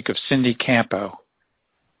music of Cindy Campo.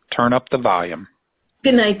 Turn up the volume.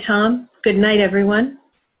 Good night, Tom. Good night, everyone.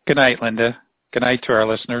 Good night, Linda. Good night to our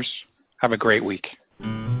listeners. Have a great week. Do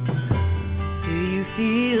you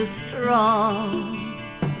feel strong?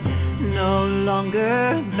 No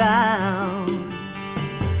longer bound?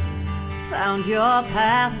 Found your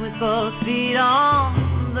path with both feet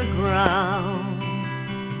on the ground?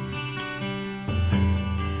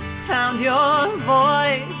 Found your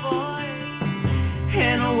voice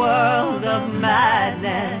in a world of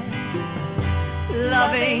madness,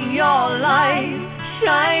 loving your life,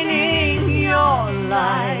 shining your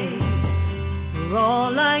light. We're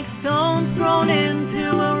all like stones thrown into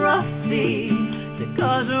a rough sea to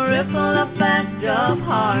cause a ripple effect of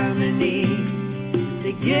harmony.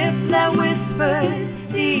 The gift that whispers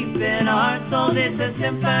deep in our souls, it's a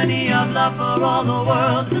symphony of love for all the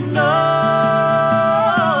world to know.